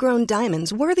lab-grown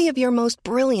diamonds worthy of your most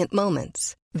brilliant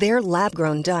moments. Their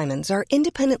lab-grown diamonds are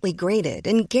independently graded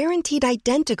and guaranteed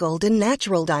identical to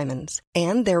natural diamonds.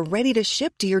 And they're ready to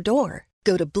ship to your door.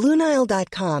 Go to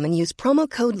BlueNile.com and use promo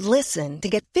code LISTEN to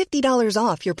get $50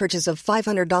 off your purchase of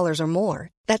 $500 or more.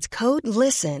 That's code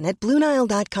LISTEN at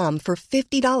BlueNile.com for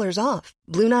 $50 off.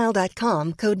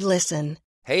 BlueNile.com, code LISTEN.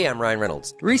 Hey, I'm Ryan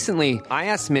Reynolds. Recently, I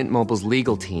asked Mint Mobile's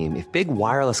legal team if big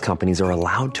wireless companies are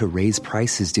allowed to raise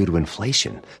prices due to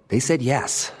inflation. They said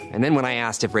yes. And then when I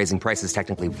asked if raising prices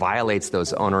technically violates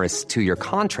those onerous 2-year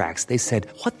contracts, they said,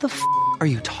 "What the f*** are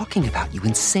you talking about, you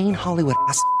insane Hollywood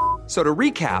ass?" So to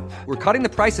recap, we're cutting the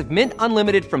price of Mint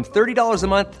Unlimited from $30 a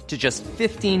month to just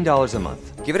 $15 a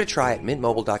month. Give it a try at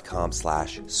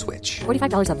mintmobile.com/switch.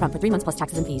 $45 up front for 3 months plus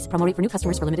taxes and fees. Promo rate for new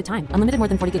customers for limited time. Unlimited more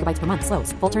than 40 gigabytes per month.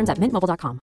 Slows full terms at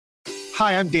mintmobile.com.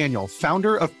 Hi, I'm Daniel,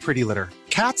 founder of Pretty Litter.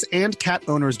 Cats and cat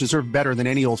owners deserve better than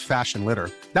any old-fashioned litter.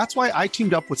 That's why I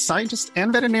teamed up with scientists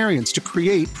and veterinarians to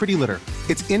create Pretty Litter.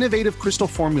 Its innovative crystal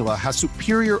formula has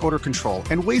superior odor control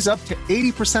and weighs up to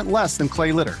 80% less than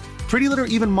clay litter. Pretty Litter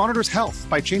even monitors health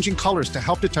by changing colors to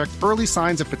help detect early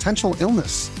signs of potential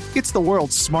illness. It's the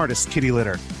world's smartest kitty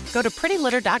litter. Go to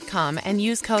prettylitter.com and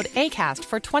use code ACAST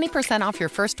for 20% off your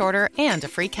first order and a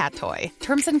free cat toy.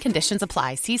 Terms and conditions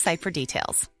apply. See site for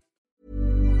details.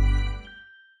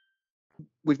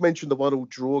 We've mentioned the 1-1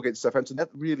 draw against Southampton. That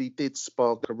really did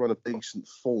spark a run of decent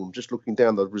form. Just looking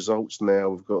down the results now,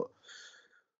 we've got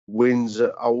wins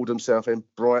at Oldham, Southend,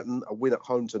 Brighton, a win at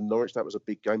home to Norwich. That was a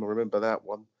big game. I remember that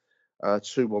one.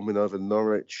 2-1 win over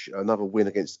Norwich, another win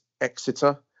against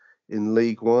Exeter in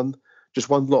League One. Just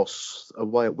one loss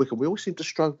away at Wycombe. We always seem to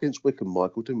struggle against Wycombe,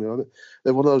 Michael, didn't we?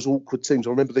 They're one of those awkward teams.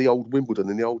 I remember the old Wimbledon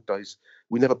in the old days.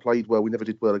 We never played well. We never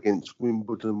did well against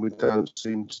Wimbledon. We don't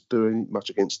seem to do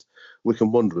much against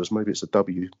Wycombe Wanderers. Maybe it's a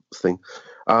W thing.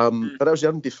 But that was the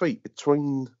only defeat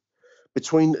between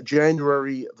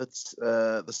January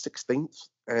the 16th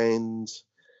and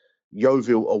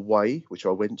Yeovil away, which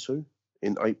I went to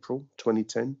in April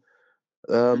 2010.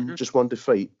 Just one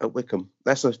defeat at Wycombe.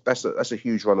 That's a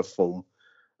huge run of form,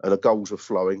 and the goals were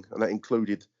flowing, and that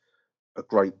included a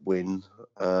great win,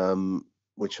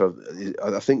 which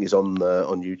I think is on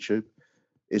YouTube.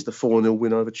 Is the 4-0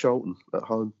 win over Charlton at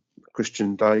home?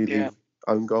 Christian Daly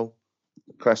own goal,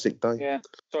 classic day. Yeah.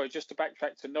 Sorry, just to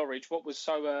backtrack to Norwich, what was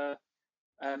so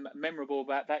memorable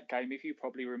about that game, if you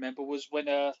probably remember, was when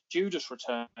Judas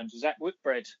returned, Zach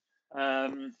Whitbread.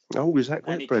 Zach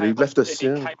Whitbread, he left us. He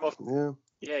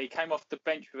came off the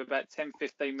bench with about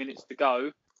 10-15 minutes to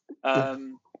go,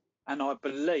 and I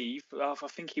believe, I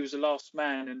think he was the last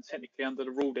man, and technically under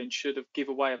the rule then should have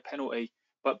given away a penalty,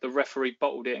 but the referee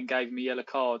bottled it and gave him a yellow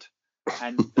card,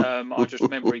 and I just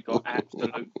remember he got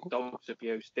absolute dog's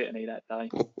abuse, didn't he, that day?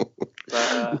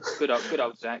 But good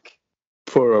old Zach.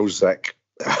 Poor old Zach.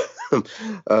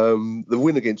 The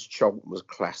win against Charlton was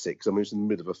classic. I mean, it was in the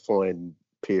middle of a fine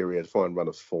run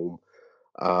of form.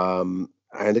 And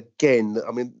again,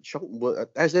 I mean, Charlton were,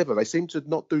 as ever, they seem to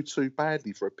not do too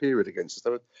badly for a period against us.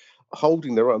 They were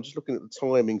holding their own. I'm just looking at the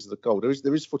timings of the goal. There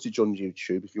is footage on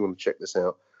YouTube if you want to check this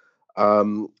out.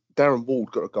 Darren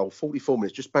Ward got a goal, 44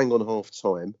 minutes, just bang on half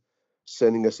time,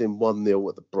 sending us in 1-0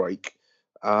 at the break.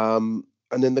 And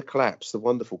then the collapse, the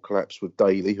wonderful collapse with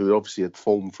Daly, who obviously had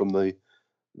formed from the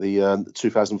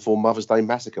 2004 Mother's Day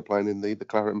massacre, playing in the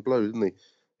Claret and Blue, didn't he?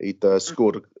 He'd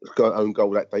scored an own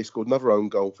goal that day, scored another own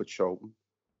goal for Charlton.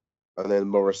 And then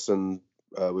Morrison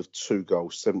with 2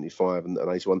 goals, 75 and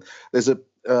 81. There's a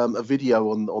video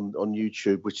on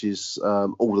YouTube, which is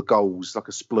all the goals, like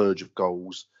a splurge of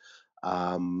goals.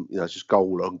 It's just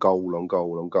goal on goal on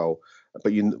goal on goal.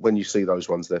 But when you see those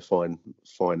ones, they're fine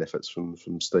efforts from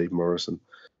Steve Morrison.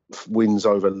 Wins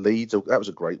over Leeds, that was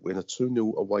a great win, a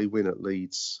 2-0 away win at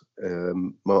Leeds,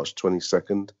 March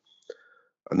 22nd.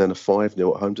 And then a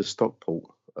 5-0 at home to Stockport,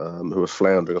 who are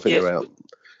floundering. I think they're out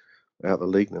the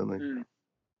league now, aren't they?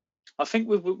 I think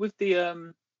with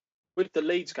the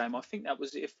Leeds game, I think that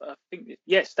was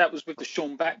that was with the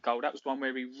Sean Batt goal. That was one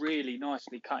where he really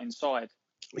nicely cut inside.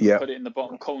 Yeah. Put it in the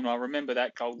bottom corner. I remember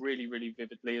that goal really, really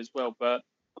vividly as well. But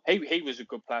he was a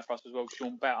good player for us as well,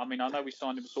 Sean Batt. I mean, I know we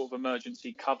signed him sort of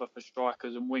emergency cover for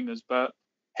strikers and wingers, but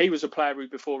he was a player who,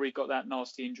 before he got that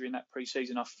nasty injury in that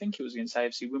pre-season, I think it was against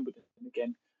AFC Wimbledon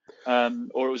again,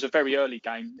 or it was a very early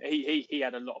game. He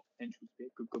had a lot of potential to be a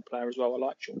good player as well. I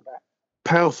like Sean Batt.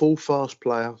 Powerful, fast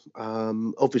player.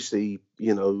 Obviously,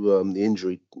 the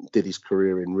injury did his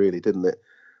career in, really, didn't it?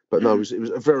 But no, it was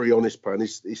a very honest player, and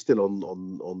he's still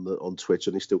on Twitch,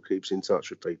 and he still keeps in touch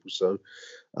with people. So,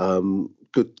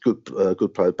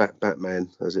 good player, Batman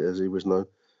as he was known.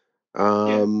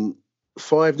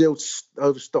 5-0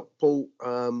 over Stockport.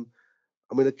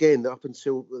 I mean, again, up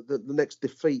until the next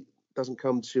defeat doesn't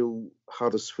come till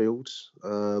Huddersfield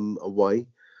away,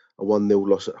 a 1-0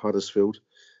 loss at Huddersfield.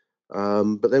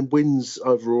 But then wins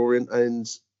over Orient and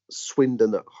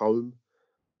Swindon at home,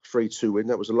 3-2 win.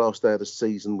 That was the last day of the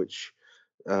season, which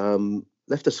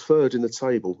left us third in the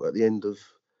table at the end of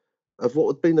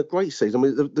what had been a great season. I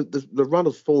mean, the run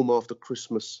of form after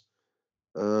Christmas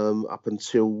up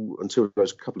until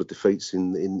those couple of defeats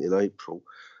in April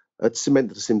had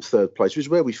cemented us in third place, which is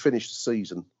where we finished the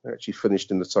season. We actually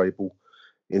finished in the table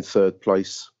in third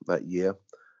place that year.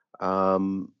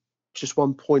 Just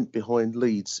 1 point behind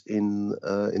Leeds in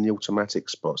the automatic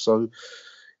spot. So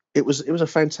it was a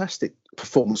fantastic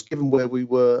performance given where we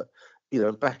were,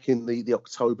 back in the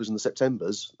Octobers and the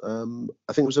Septembers.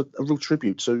 I think it was a real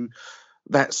tribute to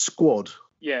that squad.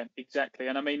 Yeah, exactly.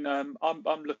 And I mean, I'm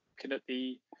looking at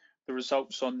the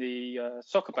results on the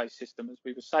soccer-based system, as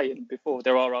we were saying before.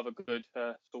 There are other good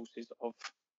sources of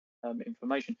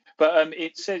information, but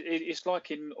it says it's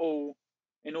like in all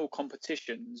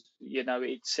competitions.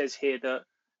 It says here that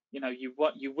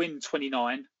you win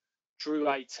 29, drew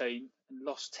 18, and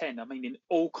lost 10. I mean, in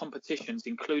all competitions,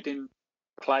 including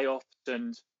playoffs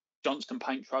and Johnston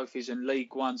Paint trophies and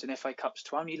League Ones and FA Cups,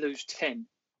 to only lose 10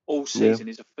 all season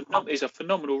is a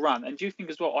phenomenal run. And do you think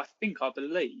as well? I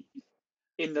believe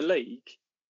in the league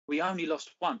we only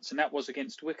lost once, and that was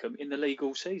against Wickham in the league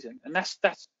all season. And that's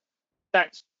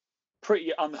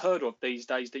pretty unheard of these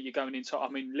days. That you're going into. I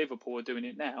mean, Liverpool are doing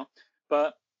it now,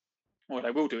 but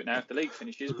they will do it now if the league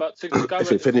finishes. But to go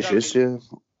if it finishes,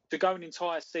 to go an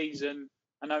entire season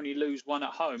and only lose one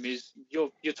at home is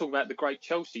you're talking about the great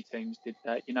Chelsea teams did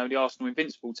that. The Arsenal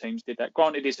Invincible teams did that.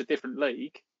 Granted, it's a different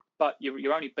league, but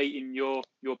you're only beating your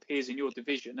peers in your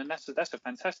division, and that's a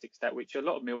fantastic stat, which a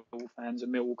lot of Millwall fans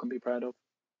and Millwall can be proud of.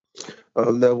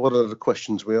 Now, one of the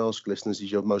questions we ask listeners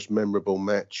is your most memorable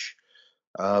match.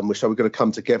 So we're going to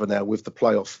come together now with the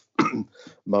playoff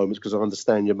moments, because I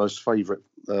understand your most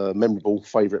memorable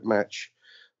favourite match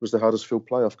was the Huddersfield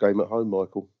playoff game at home,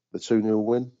 Michael, the 2-0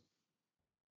 win.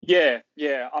 Yeah.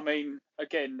 I mean,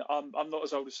 again, I'm not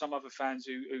as old as some other fans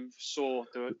who saw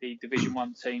the Division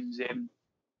 1 teams in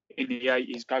the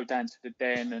 80s go down to the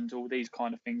Den and all these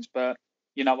kind of things. But,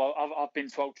 I've been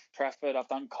to Old Trafford, I've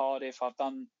done Cardiff, I've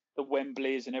done the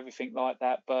Wembleys and everything like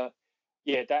that. But,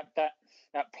 yeah,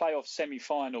 that playoff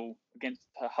semi-final against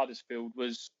Huddersfield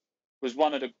was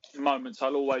one of the moments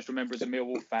I'll always remember as a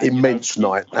Millwall fan. Immense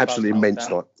night, absolutely immense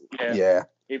night. Yeah.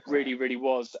 It really, really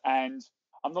was. And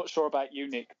I'm not sure about you,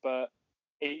 Nick, but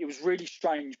it was really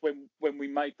strange when we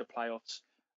made the playoffs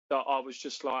that I was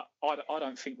just like, I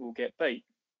don't think we'll get beat.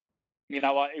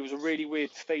 It was a really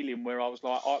weird feeling where I was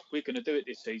like, we're going to do it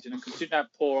this season. And considering how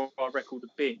poor our record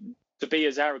had been, to be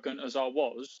as arrogant as I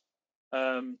was,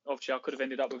 obviously I could have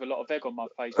ended up with a lot of egg on my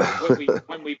face. But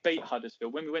when we beat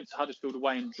Huddersfield, when we went to Huddersfield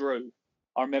away and drew,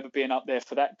 I remember being up there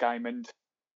for that game and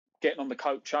getting on the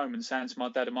coach home and saying to my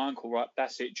dad and my uncle, right,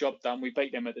 that's it, job done. We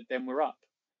beat them at the Den, we're up.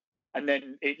 And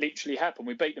then it literally happened.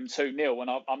 We beat them 2-0.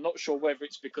 And I'm not sure whether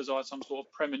it's because I had some sort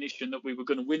of premonition that we were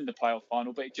going to win the playoff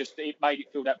final, but it made it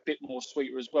feel that bit more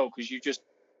sweeter as well, because you just,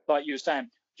 like you were saying,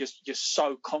 you're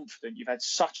so confident. You've had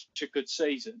such a good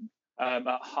season at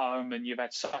home, and you've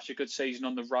had such a good season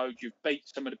on the road. You've beat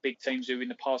some of the big teams who in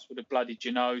the past would have blooded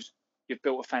your nose. You've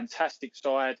built a fantastic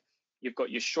side. You've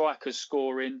got your strikers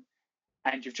scoring,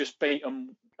 and you've just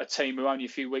beaten a team who only a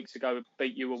few weeks ago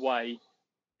beat you away.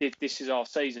 This is our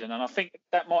season, and I think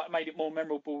that might have made it more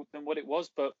memorable than what it was.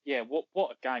 But yeah,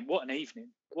 what a game, what an evening,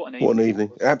 what an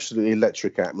evening, absolutely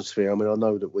electric atmosphere. I mean, I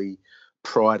know that we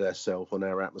pride ourselves on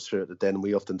our atmosphere at the Den, and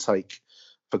we often take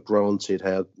for granted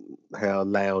how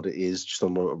loud it is just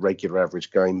on a regular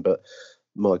average game. But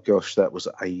my gosh, that was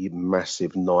a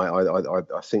massive night.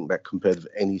 I think that compared with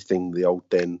anything the old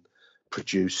Den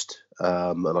produced,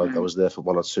 and I was there for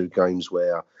one or two games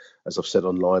where, as I've said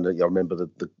online, I remember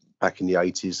the back in the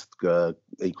 80s,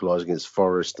 equalising against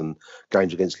Forest and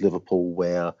games against Liverpool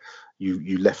where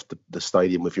you left the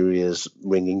stadium with your ears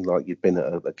ringing like you'd been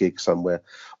at a gig somewhere.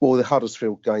 Well, the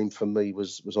Huddersfield game for me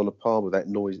was on a par with that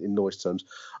in noise terms.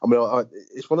 I mean,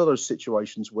 it's one of those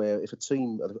situations where if a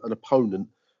team, an opponent,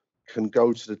 can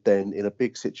go to the Den in a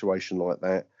big situation like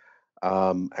that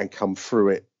and come through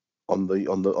it on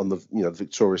the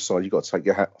victorious side, you've got to take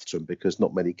your hat off to them, because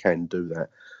not many can do that.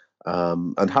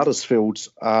 And Huddersfield,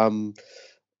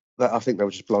 I think they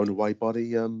were just blown away by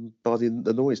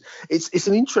the noise. It's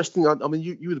an interesting. I mean,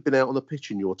 you would have been out on the pitch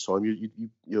in your time.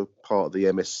 You're part of the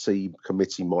MSC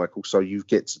committee, Michael, so you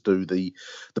get to do the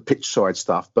pitch side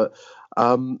stuff. But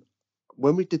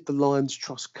when we did the Lions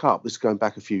Trust Cup, this is going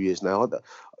back a few years now,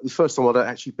 the first time I'd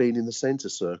actually been in the centre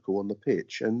circle on the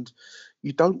pitch, and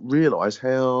you don't realise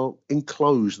how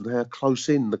enclosed and how close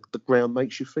in the ground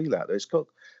makes you feel out there. It's got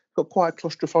quite a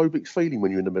claustrophobic feeling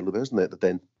when you're in the middle of it, hasn't it, the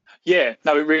Den? Yeah,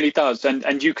 no, it really does,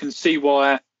 and you can see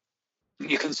why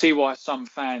some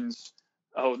fans,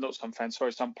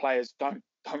 some players don't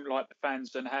like the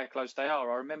fans and how close they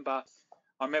are. I remember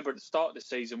at the start of the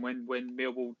season when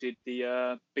Millwall did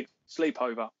the big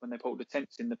sleepover when they put all the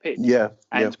tents in the pitch. Yeah,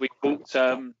 and we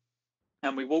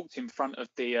walked in front of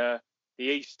the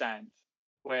east stand,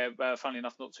 where, funnily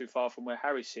enough, not too far from where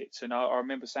Harry sits. And I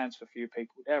remember saying to a few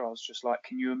people there, I was just like,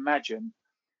 can you imagine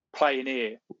playing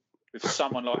here with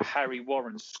someone like Harry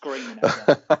Warren screaming at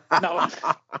you? No.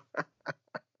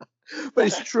 But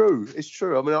it's true. It's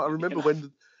true. I mean, I remember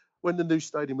when the new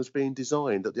stadium was being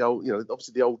designed, at the old,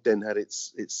 obviously the old Den had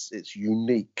its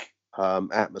unique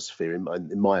atmosphere,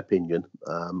 in my opinion.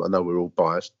 I know we're all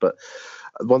biased, but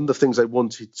one of the things they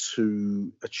wanted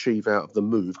to achieve out of the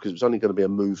move, because it was only going to be a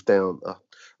move down,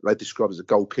 they described it as a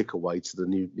goal kick away to the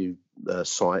new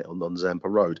site on Zampa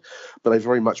Road, but they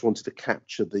very much wanted to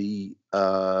capture the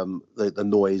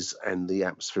noise and the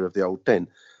atmosphere of the old Den.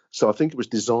 So I think it was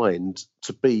designed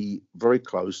to be very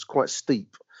close, quite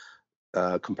steep,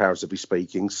 comparatively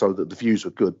speaking, so that the views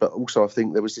were good. But also, I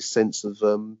think there was this sense of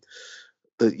the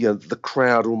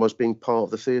crowd almost being part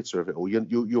of the theatre of it all.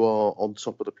 You are on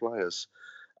top of the players,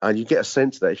 and you get a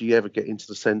sense that if you ever get into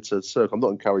the centre circle. I'm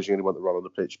not encouraging anyone to run on the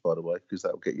pitch, by the way, because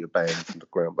that will get you a ban from the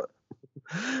ground. But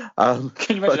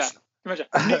can you imagine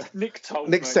that? Nick told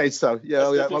me. Nick said so.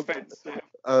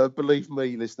 Yeah, believe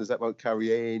me, listeners, that won't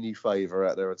carry any favour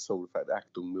out there at all. In fact,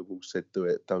 Achtung Millwall said, "Do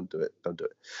it, don't do it, don't do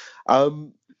it."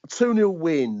 2-0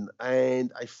 win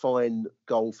and a fine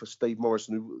goal for Steve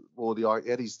Morrison, who wore he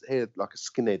had his hair like a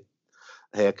skinhead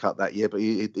haircut that year, but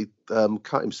he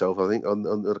cut himself, I think, on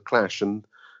the clash, and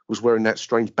was wearing that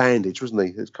strange bandage, wasn't he?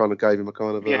 It kind of gave him a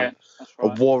kind of a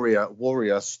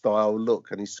warrior style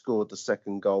look, and he scored the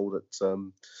second goal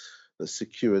that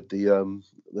secured the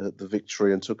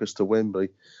victory and took us to Wembley.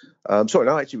 It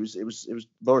was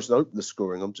Morrison opened the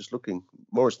scoring. I'm just looking.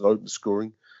 Morrison opened the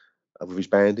scoring with his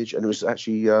bandage, and it was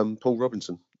actually Paul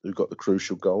Robinson who got the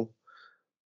crucial goal,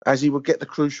 as he would get the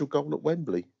crucial goal at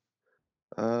Wembley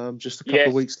just a couple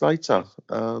of weeks later.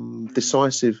 A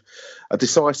decisive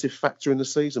factor in the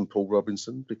season, Paul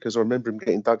Robinson, because I remember him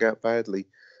getting dug out badly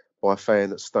by a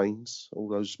fan at Staines all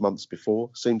those months before.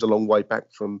 Seems a long way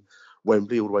back from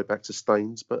Wembley, all the way back to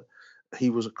Staines, but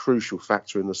he was a crucial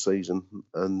factor in the season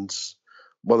and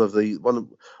one of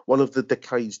the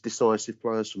decade's decisive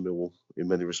players for Millwall in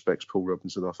many respects. Paul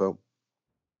Robinson, I felt.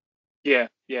 Yeah.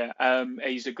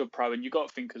 He's a good pro, and you got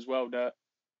to think as well that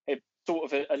it's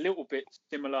sort of a little bit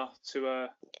similar to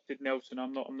Sid Nelson.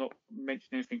 I'm not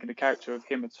mentioning anything in the character of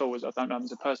him at all, as I don't know him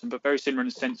as a person, but very similar in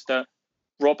the sense that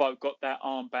Robbo got that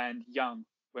armband young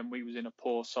when we was in a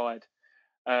poor side.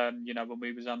 When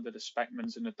we was under the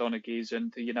Spackmans and the Doneguys,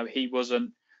 and he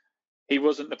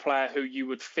wasn't the player who you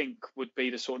would think would be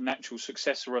the sort of natural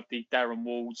successor of the Darren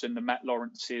Walls and the Matt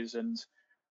Lawrences and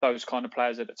those kind of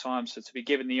players at the time. So to be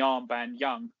given the armband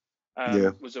young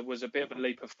was a bit of a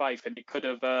leap of faith, and it could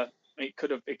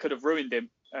have ruined him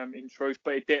in truth,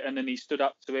 but it didn't, and he stood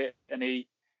up to it, and he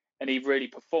really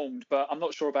performed. But I'm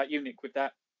not sure about you, Nick, with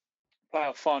that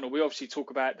playoff final. We obviously talk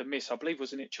about the miss. I believe,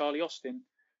 wasn't it Charlie Austin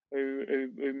who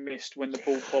missed when the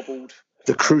ball bobbled?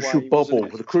 The crucial bobble,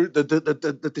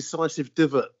 the decisive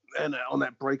divot, and on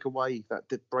that breakaway, that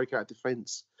breakout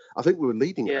defence. I think we were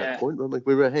leading at that point, weren't we?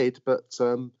 We were ahead, but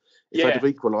if they'd have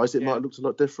equalised, it might have looked a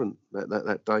lot different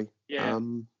that day. Yeah.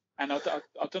 And I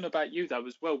don't know about you though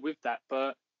as well with that,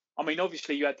 but I mean,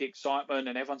 obviously you had the excitement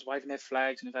and everyone's waving their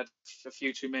flags, and they've had a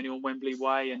few too many on Wembley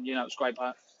Way, and it was great.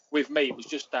 But with me, it was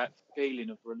just that feeling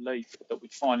of relief that we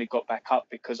finally got back up,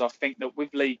 because I think that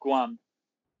with League One,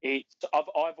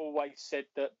 I've always said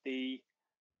that the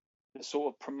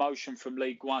sort of promotion from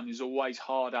League One is always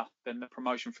harder than the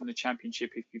promotion from the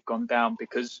Championship if you've gone down,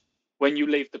 because when you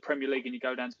leave the Premier League and you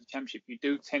go down to the Championship, you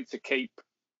do tend to keep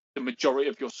the majority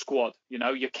of your squad.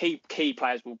 Your key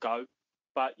players will go,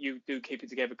 but you do keep it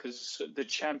together, because the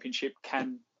Championship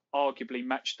can arguably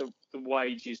match the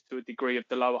wages to a degree of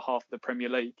the lower half of the Premier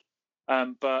League.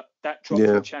 But that drop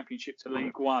from Championship to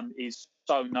League One is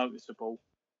so noticeable,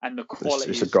 and the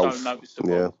quality is so noticeable.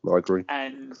 Yeah, I agree.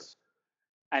 And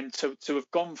to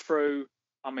have gone through,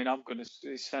 I mean,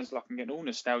 it sounds like I'm getting all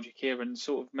nostalgic here and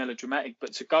sort of melodramatic,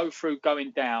 but to go through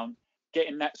going down,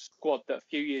 getting that squad that a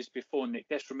few years before, Nick,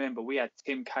 let's remember, we had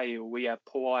Tim Cahill, we had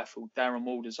Paul Eiffel, Darren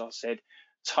Ward, as I said,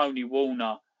 Tony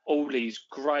Warner, all these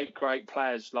great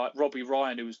players like Robbie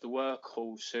Ryan, who was the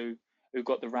workhorse, who who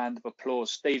got the round of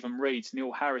applause, Stephen Reed's,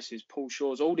 Neil Harris's, Paul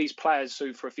Shaw's, all these players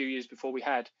who for a few years before we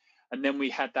had, and then we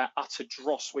had that utter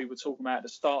dross we were talking about at the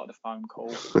start of the phone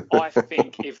call. I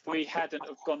think if we hadn't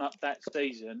have gone up that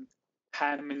season,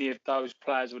 how many of those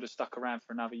players would have stuck around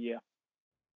for another year?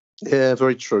 Yeah,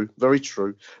 very true. Very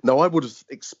true. Now, I would have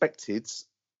expected,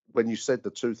 when you said the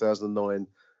 2009-10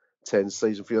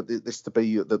 season, for this to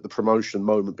be the promotion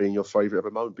moment being your favourite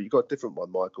ever moment, but you got a different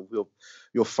one, Michael.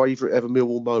 Your favourite ever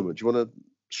Millwall moment. Do you want to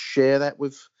share that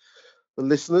with the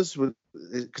listeners?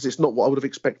 Because it's not what I would have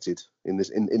expected in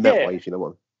that way, if you know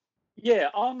what. Yeah,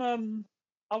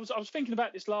 I was thinking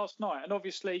about this last night, and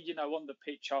obviously, on the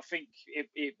pitch, I think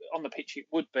on the pitch it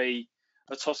would be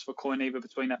a toss of a coin either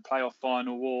between that playoff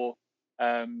final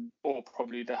or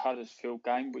probably the Huddersfield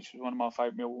game, which was one of my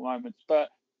favourite Millwall moments. But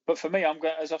for me, I'm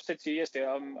going, as I've said to you yesterday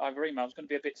over email, I was going to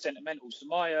be a bit sentimental. So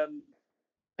my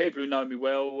people who know me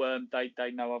well,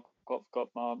 they know I've got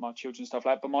my children and stuff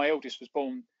like that. But my eldest was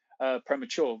born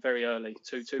premature, very early,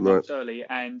 two months early,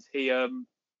 and he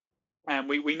and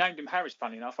we named him Harris.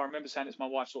 Funny enough, I remember saying it's my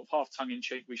wife, sort of half tongue in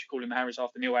cheek, we should call him Harris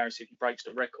after Neil Harris if he breaks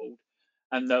the record.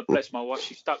 And bless my wife,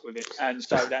 she stuck with it, and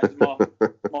so that's my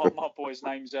boy's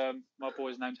name's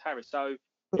Harris. So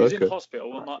he was in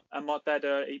hospital, and my dad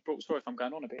he brought. Sorry if I'm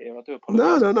going on a bit here. I do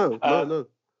apologise. No.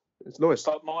 It's nice.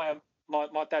 But my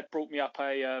dad brought me up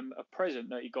a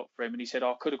present that he got for him, and he said,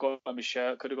 I could have got him a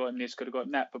shirt, could have got him this, could have got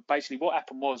him that. But basically, what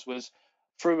happened was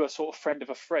through a sort of friend of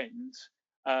a friend,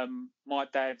 my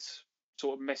dad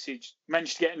sort of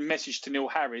managed to get a message to Neil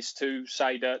Harris to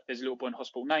say that there's a little boy in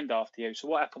hospital named after you. So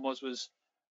what happened was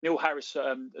Neil Harris,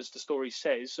 as the story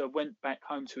says, went back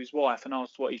home to his wife and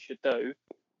asked what he should do.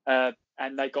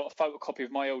 And they got a photocopy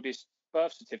of my eldest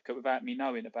birth certificate without me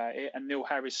knowing about it. And Neil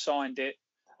Harris signed it,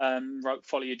 wrote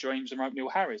 "Follow Your Dreams" and wrote Neil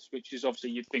Harris, which is obviously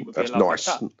you'd think would be a lovely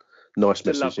touch. Nice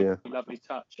message, lovely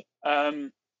touch.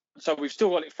 So we've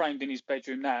still got it framed in his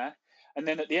bedroom now. And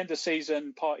then at the end of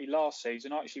season party last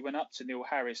season, I actually went up to Neil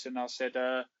Harris and I said,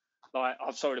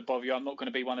 I'm sorry to bother you. I'm not going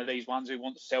to be one of these ones who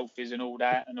want selfies and all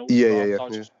that. And all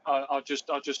I just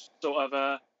sort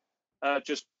of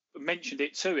just mentioned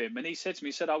it to him, and he said to me,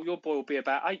 he said, "Oh, your boy will be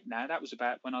about 8 now." That was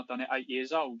about when I'd done it 8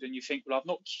 years old. And you think, well, I've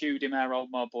not cued him how old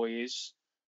my boy is.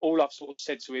 All I've sort of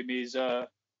said to him is, look,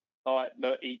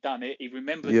 he done it. He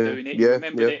remembered doing it. He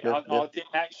remembered it. I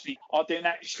didn't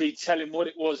actually tell him what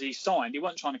it was he signed. He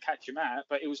wasn't trying to catch him out,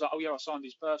 but it was like, oh yeah, I signed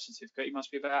his birth certificate. He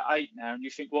must be about 8 now. And you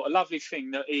think, what a lovely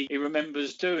thing that he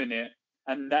remembers doing it.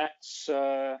 And that's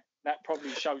that probably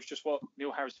shows just what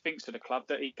Neil Harris thinks of the club,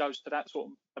 that he goes to that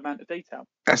sort of amount of detail.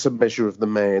 That's a measure of the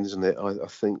man, isn't it? I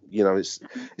think,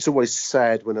 it's always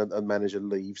sad when a manager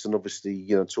leaves, and obviously,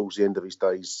 towards the end of his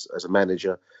days as a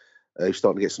manager, he's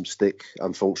starting to get some stick,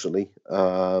 unfortunately.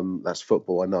 That's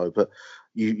football, I know, but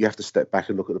you have to step back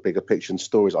and look at the bigger picture and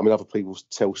stories. I mean, other people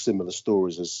tell similar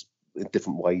stories in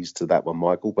different ways to that one,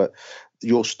 Michael, but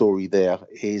your story there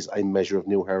is a measure of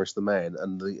Neil Harris, the man,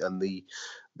 and the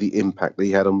impact that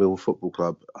he had on Millwall Football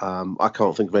Club. I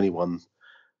can't think of anyone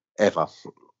ever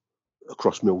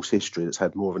across Millwall's history that's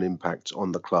had more of an impact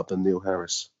on the club than Neil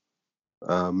Harris.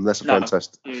 That's a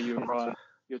fantastic. Yeah, you're right.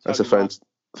 That's a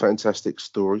fantastic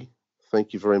story.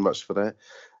 Thank you very much for that.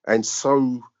 And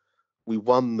so we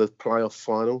won the playoff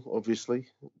final, obviously,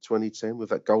 2010, with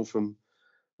that goal from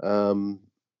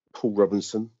Paul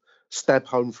Robinson, stab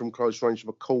home from close range of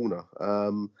a corner.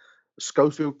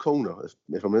 Schofield corner,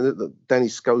 if I'm in it. Danny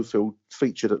Schofield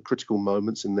featured at critical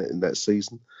moments in that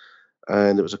season,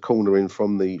 and it was a corner in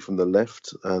from the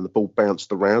left, and the ball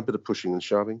bounced around, a bit of pushing and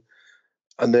shoving,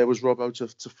 and there was Robbo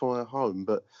to fire home.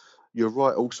 But you're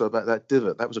right also about that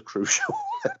divot. That was a crucial.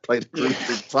 That played a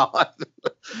crucial part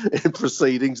in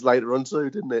proceedings later on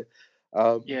too, didn't it?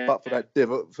 But for that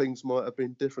divot, things might have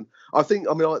been different. I think.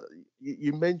 I mean,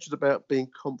 you mentioned about being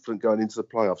confident going into the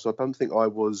playoffs. I don't think I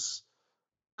was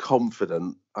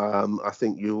confident. I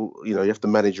think you have to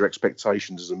manage your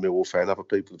expectations as a Millwall fan. Other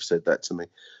people have said that to me,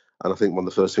 and I think one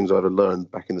of the first things I ever learned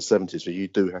back in the 70s was you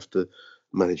do have to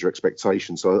manage your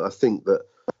expectations. So I think that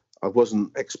I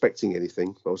wasn't expecting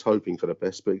anything. I was hoping for the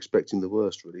best, but expecting the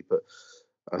worst, really. But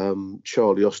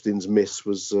Charlie Austin's miss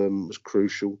was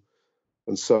crucial,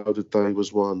 and so did Day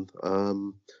was one.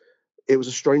 It was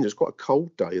it was quite a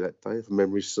cold day that day, if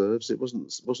memory serves. It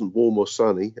wasn't warm or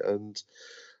sunny, and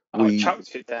I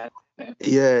chucked it down.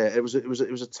 Yeah, it was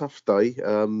a tough day.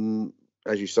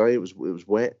 As you say, it was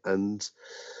wet, and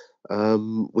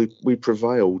we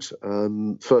prevailed.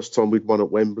 First time we'd won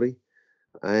at Wembley,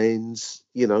 and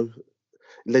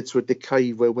led to a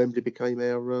decade where Wembley became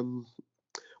our.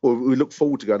 We look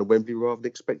forward to going to Wembley rather than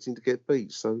expecting to get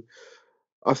beat. So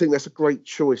I think that's a great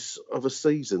choice of a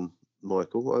season,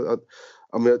 Michael.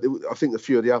 I mean, I think a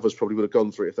few of the others probably would have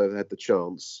gone for it if they had the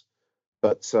chance.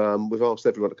 But we've asked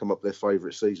everyone to come up with their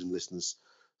favourite season, listeners.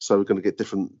 So we're going to get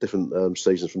different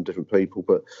seasons from different people.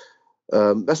 But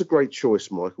that's a great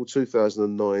choice, Michael.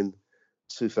 2009,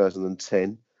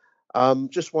 2010.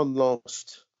 Just one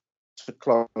last to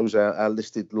close out our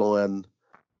listed lion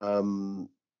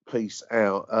piece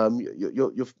out.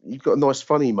 You've got a nice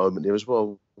funny moment here as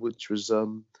well, which was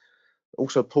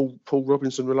also Paul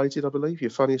Robinson related, I believe. Your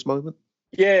funniest moment?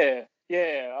 Yeah.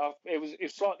 It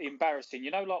was slightly embarrassing.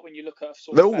 You know, like when you look at a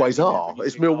sort they of always are.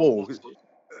 It's Millwall.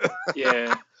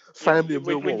 Yeah. Family of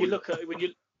Millwall.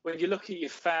 When you look at your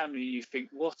family, you think,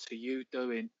 what are you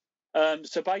doing?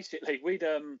 So basically, we'd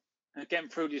again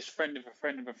through this friend of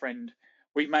a friend,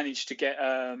 we managed to get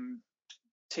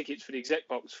tickets for the exec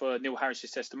box for Neil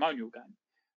Harris's testimonial game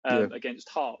against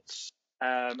Hearts.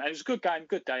 And it was a good game,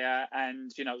 good day out,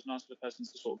 and it was nice for the person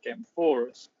to sort of get them for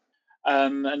us.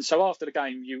 And so after the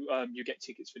game, you get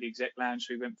tickets for the exec lounge.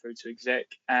 So we went through to exec,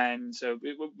 and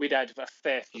we'd had a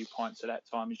fair few pints at that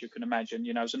time, as you can imagine.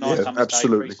 It was a nice summer day,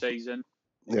 pre-season.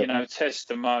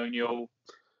 Testimonial.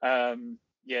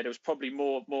 There was probably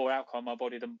more alcohol in my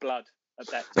body than blood at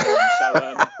that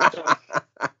time.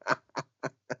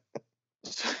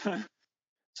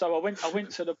 So I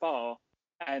went to the bar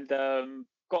and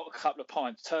got a couple of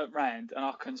pints, turned round, and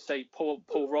I can see Paul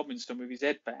Robinson with his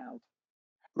head bowed.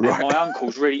 Right. And my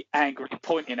uncle's really angry,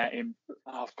 pointing at him.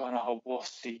 And I've gone, oh,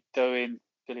 what's he doing,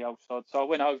 silly old sod? So I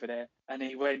went over there, and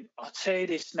he went, I'll tell you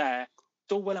this now.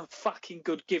 It's all well and fucking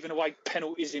good giving away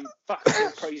penalties in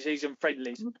fucking pre-season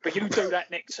friendlies, but you do that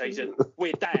next season,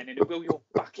 we're down, and it will your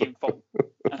fucking fault.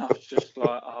 And I was just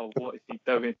like, oh, what is he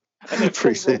doing? And then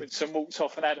Paul Robinson walked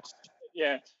off and had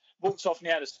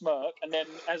a smirk. And then,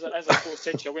 as I sort of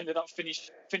said to you, we ended up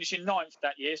finishing 9th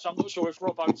that year. So I'm not sure if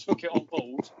Robbo took it on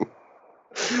board.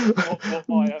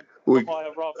 What my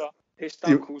rather his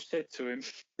uncle said to him.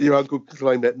 Your uncle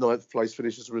claimed that 9th place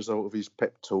finish as a result of his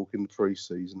pep talk in the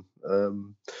pre-season.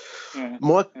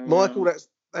 Michael,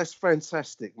 that's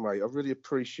fantastic, mate. I really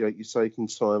appreciate you taking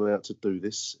time out to do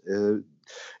this.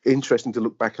 Interesting to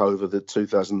look back over the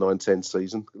 2009-10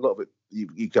 season. A lot of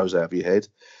it goes out of your head.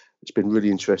 It's been really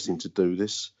interesting to do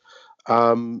this.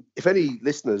 If any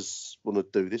listeners want to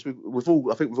do this, I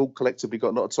think we've all collectively got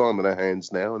a lot of time on our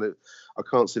hands now, and I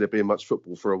can't see there being much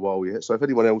football for a while yet. So if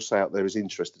anyone else out there is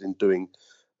interested in doing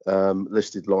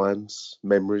listed lions,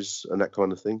 memories, and that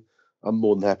kind of thing, I'm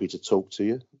more than happy to talk to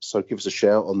you. So give us a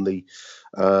shout on the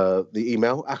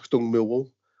email achtung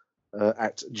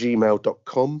at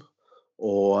gmail.com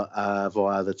or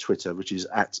via the Twitter, which is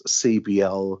at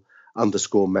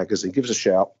CBL_magazine. Give us a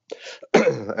shout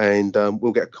and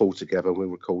we'll get a call together and we'll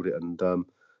record it, and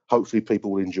hopefully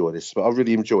people will enjoy this. But I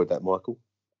really enjoyed that, Michael.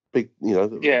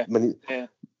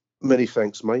 Many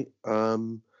thanks, mate.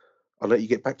 I'll let you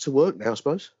get back to work now, I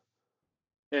suppose.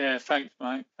 Yeah, thanks,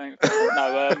 mate. Thanks.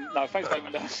 No, thanks, mate.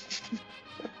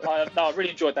 I really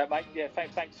enjoyed that, mate. Yeah,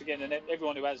 thanks again, and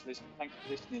everyone who has listened, thanks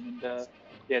for listening. And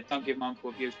don't give my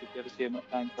uncle abuse if you ever see him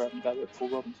at playing for having go with Paul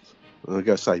Robinson. I'm going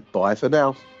to say bye for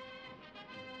now.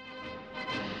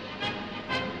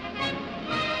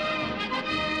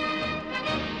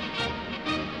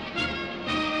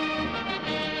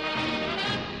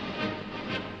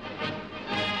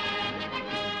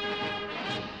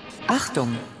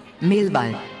 Achtung,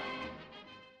 Mehlball.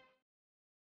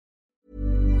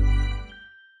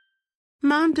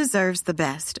 Mom deserves the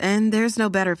best, and there's no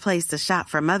better place to shop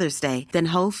for Mother's Day than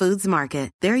Whole Foods Market.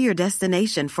 They're your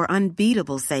destination for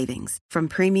unbeatable savings, from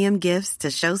premium gifts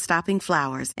to show-stopping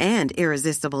flowers and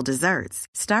irresistible desserts.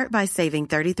 Start by saving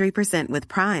 33% with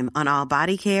Prime on all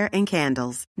body care and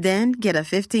candles. Then get a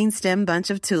 15-stem bunch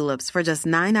of tulips for just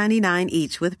 $9.99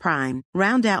 each with Prime.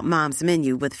 Round out Mom's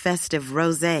menu with festive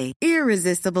rosé,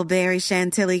 irresistible berry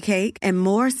chantilly cake, and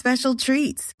more special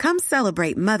treats. Come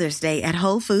celebrate Mother's Day at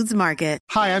Whole Foods Market.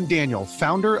 Hi, I'm Daniel,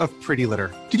 founder of Pretty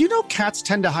Litter. Did you know cats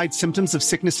tend to hide symptoms of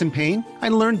sickness and pain? I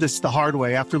learned this the hard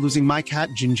way after losing my cat,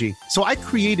 Gingy. So I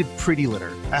created Pretty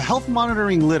Litter, a health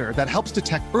monitoring litter that helps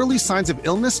detect early signs of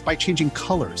illness by changing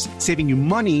colors, saving you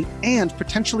money and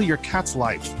potentially your cat's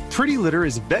life. Pretty Litter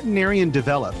is veterinarian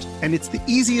developed, and it's the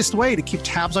easiest way to keep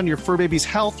tabs on your fur baby's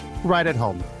health right at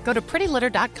home. Go to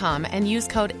prettylitter.com and use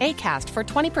code ACAST for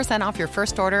 20% off your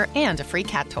first order and a free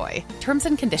cat toy. Terms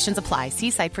and conditions apply.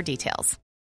 See site for details.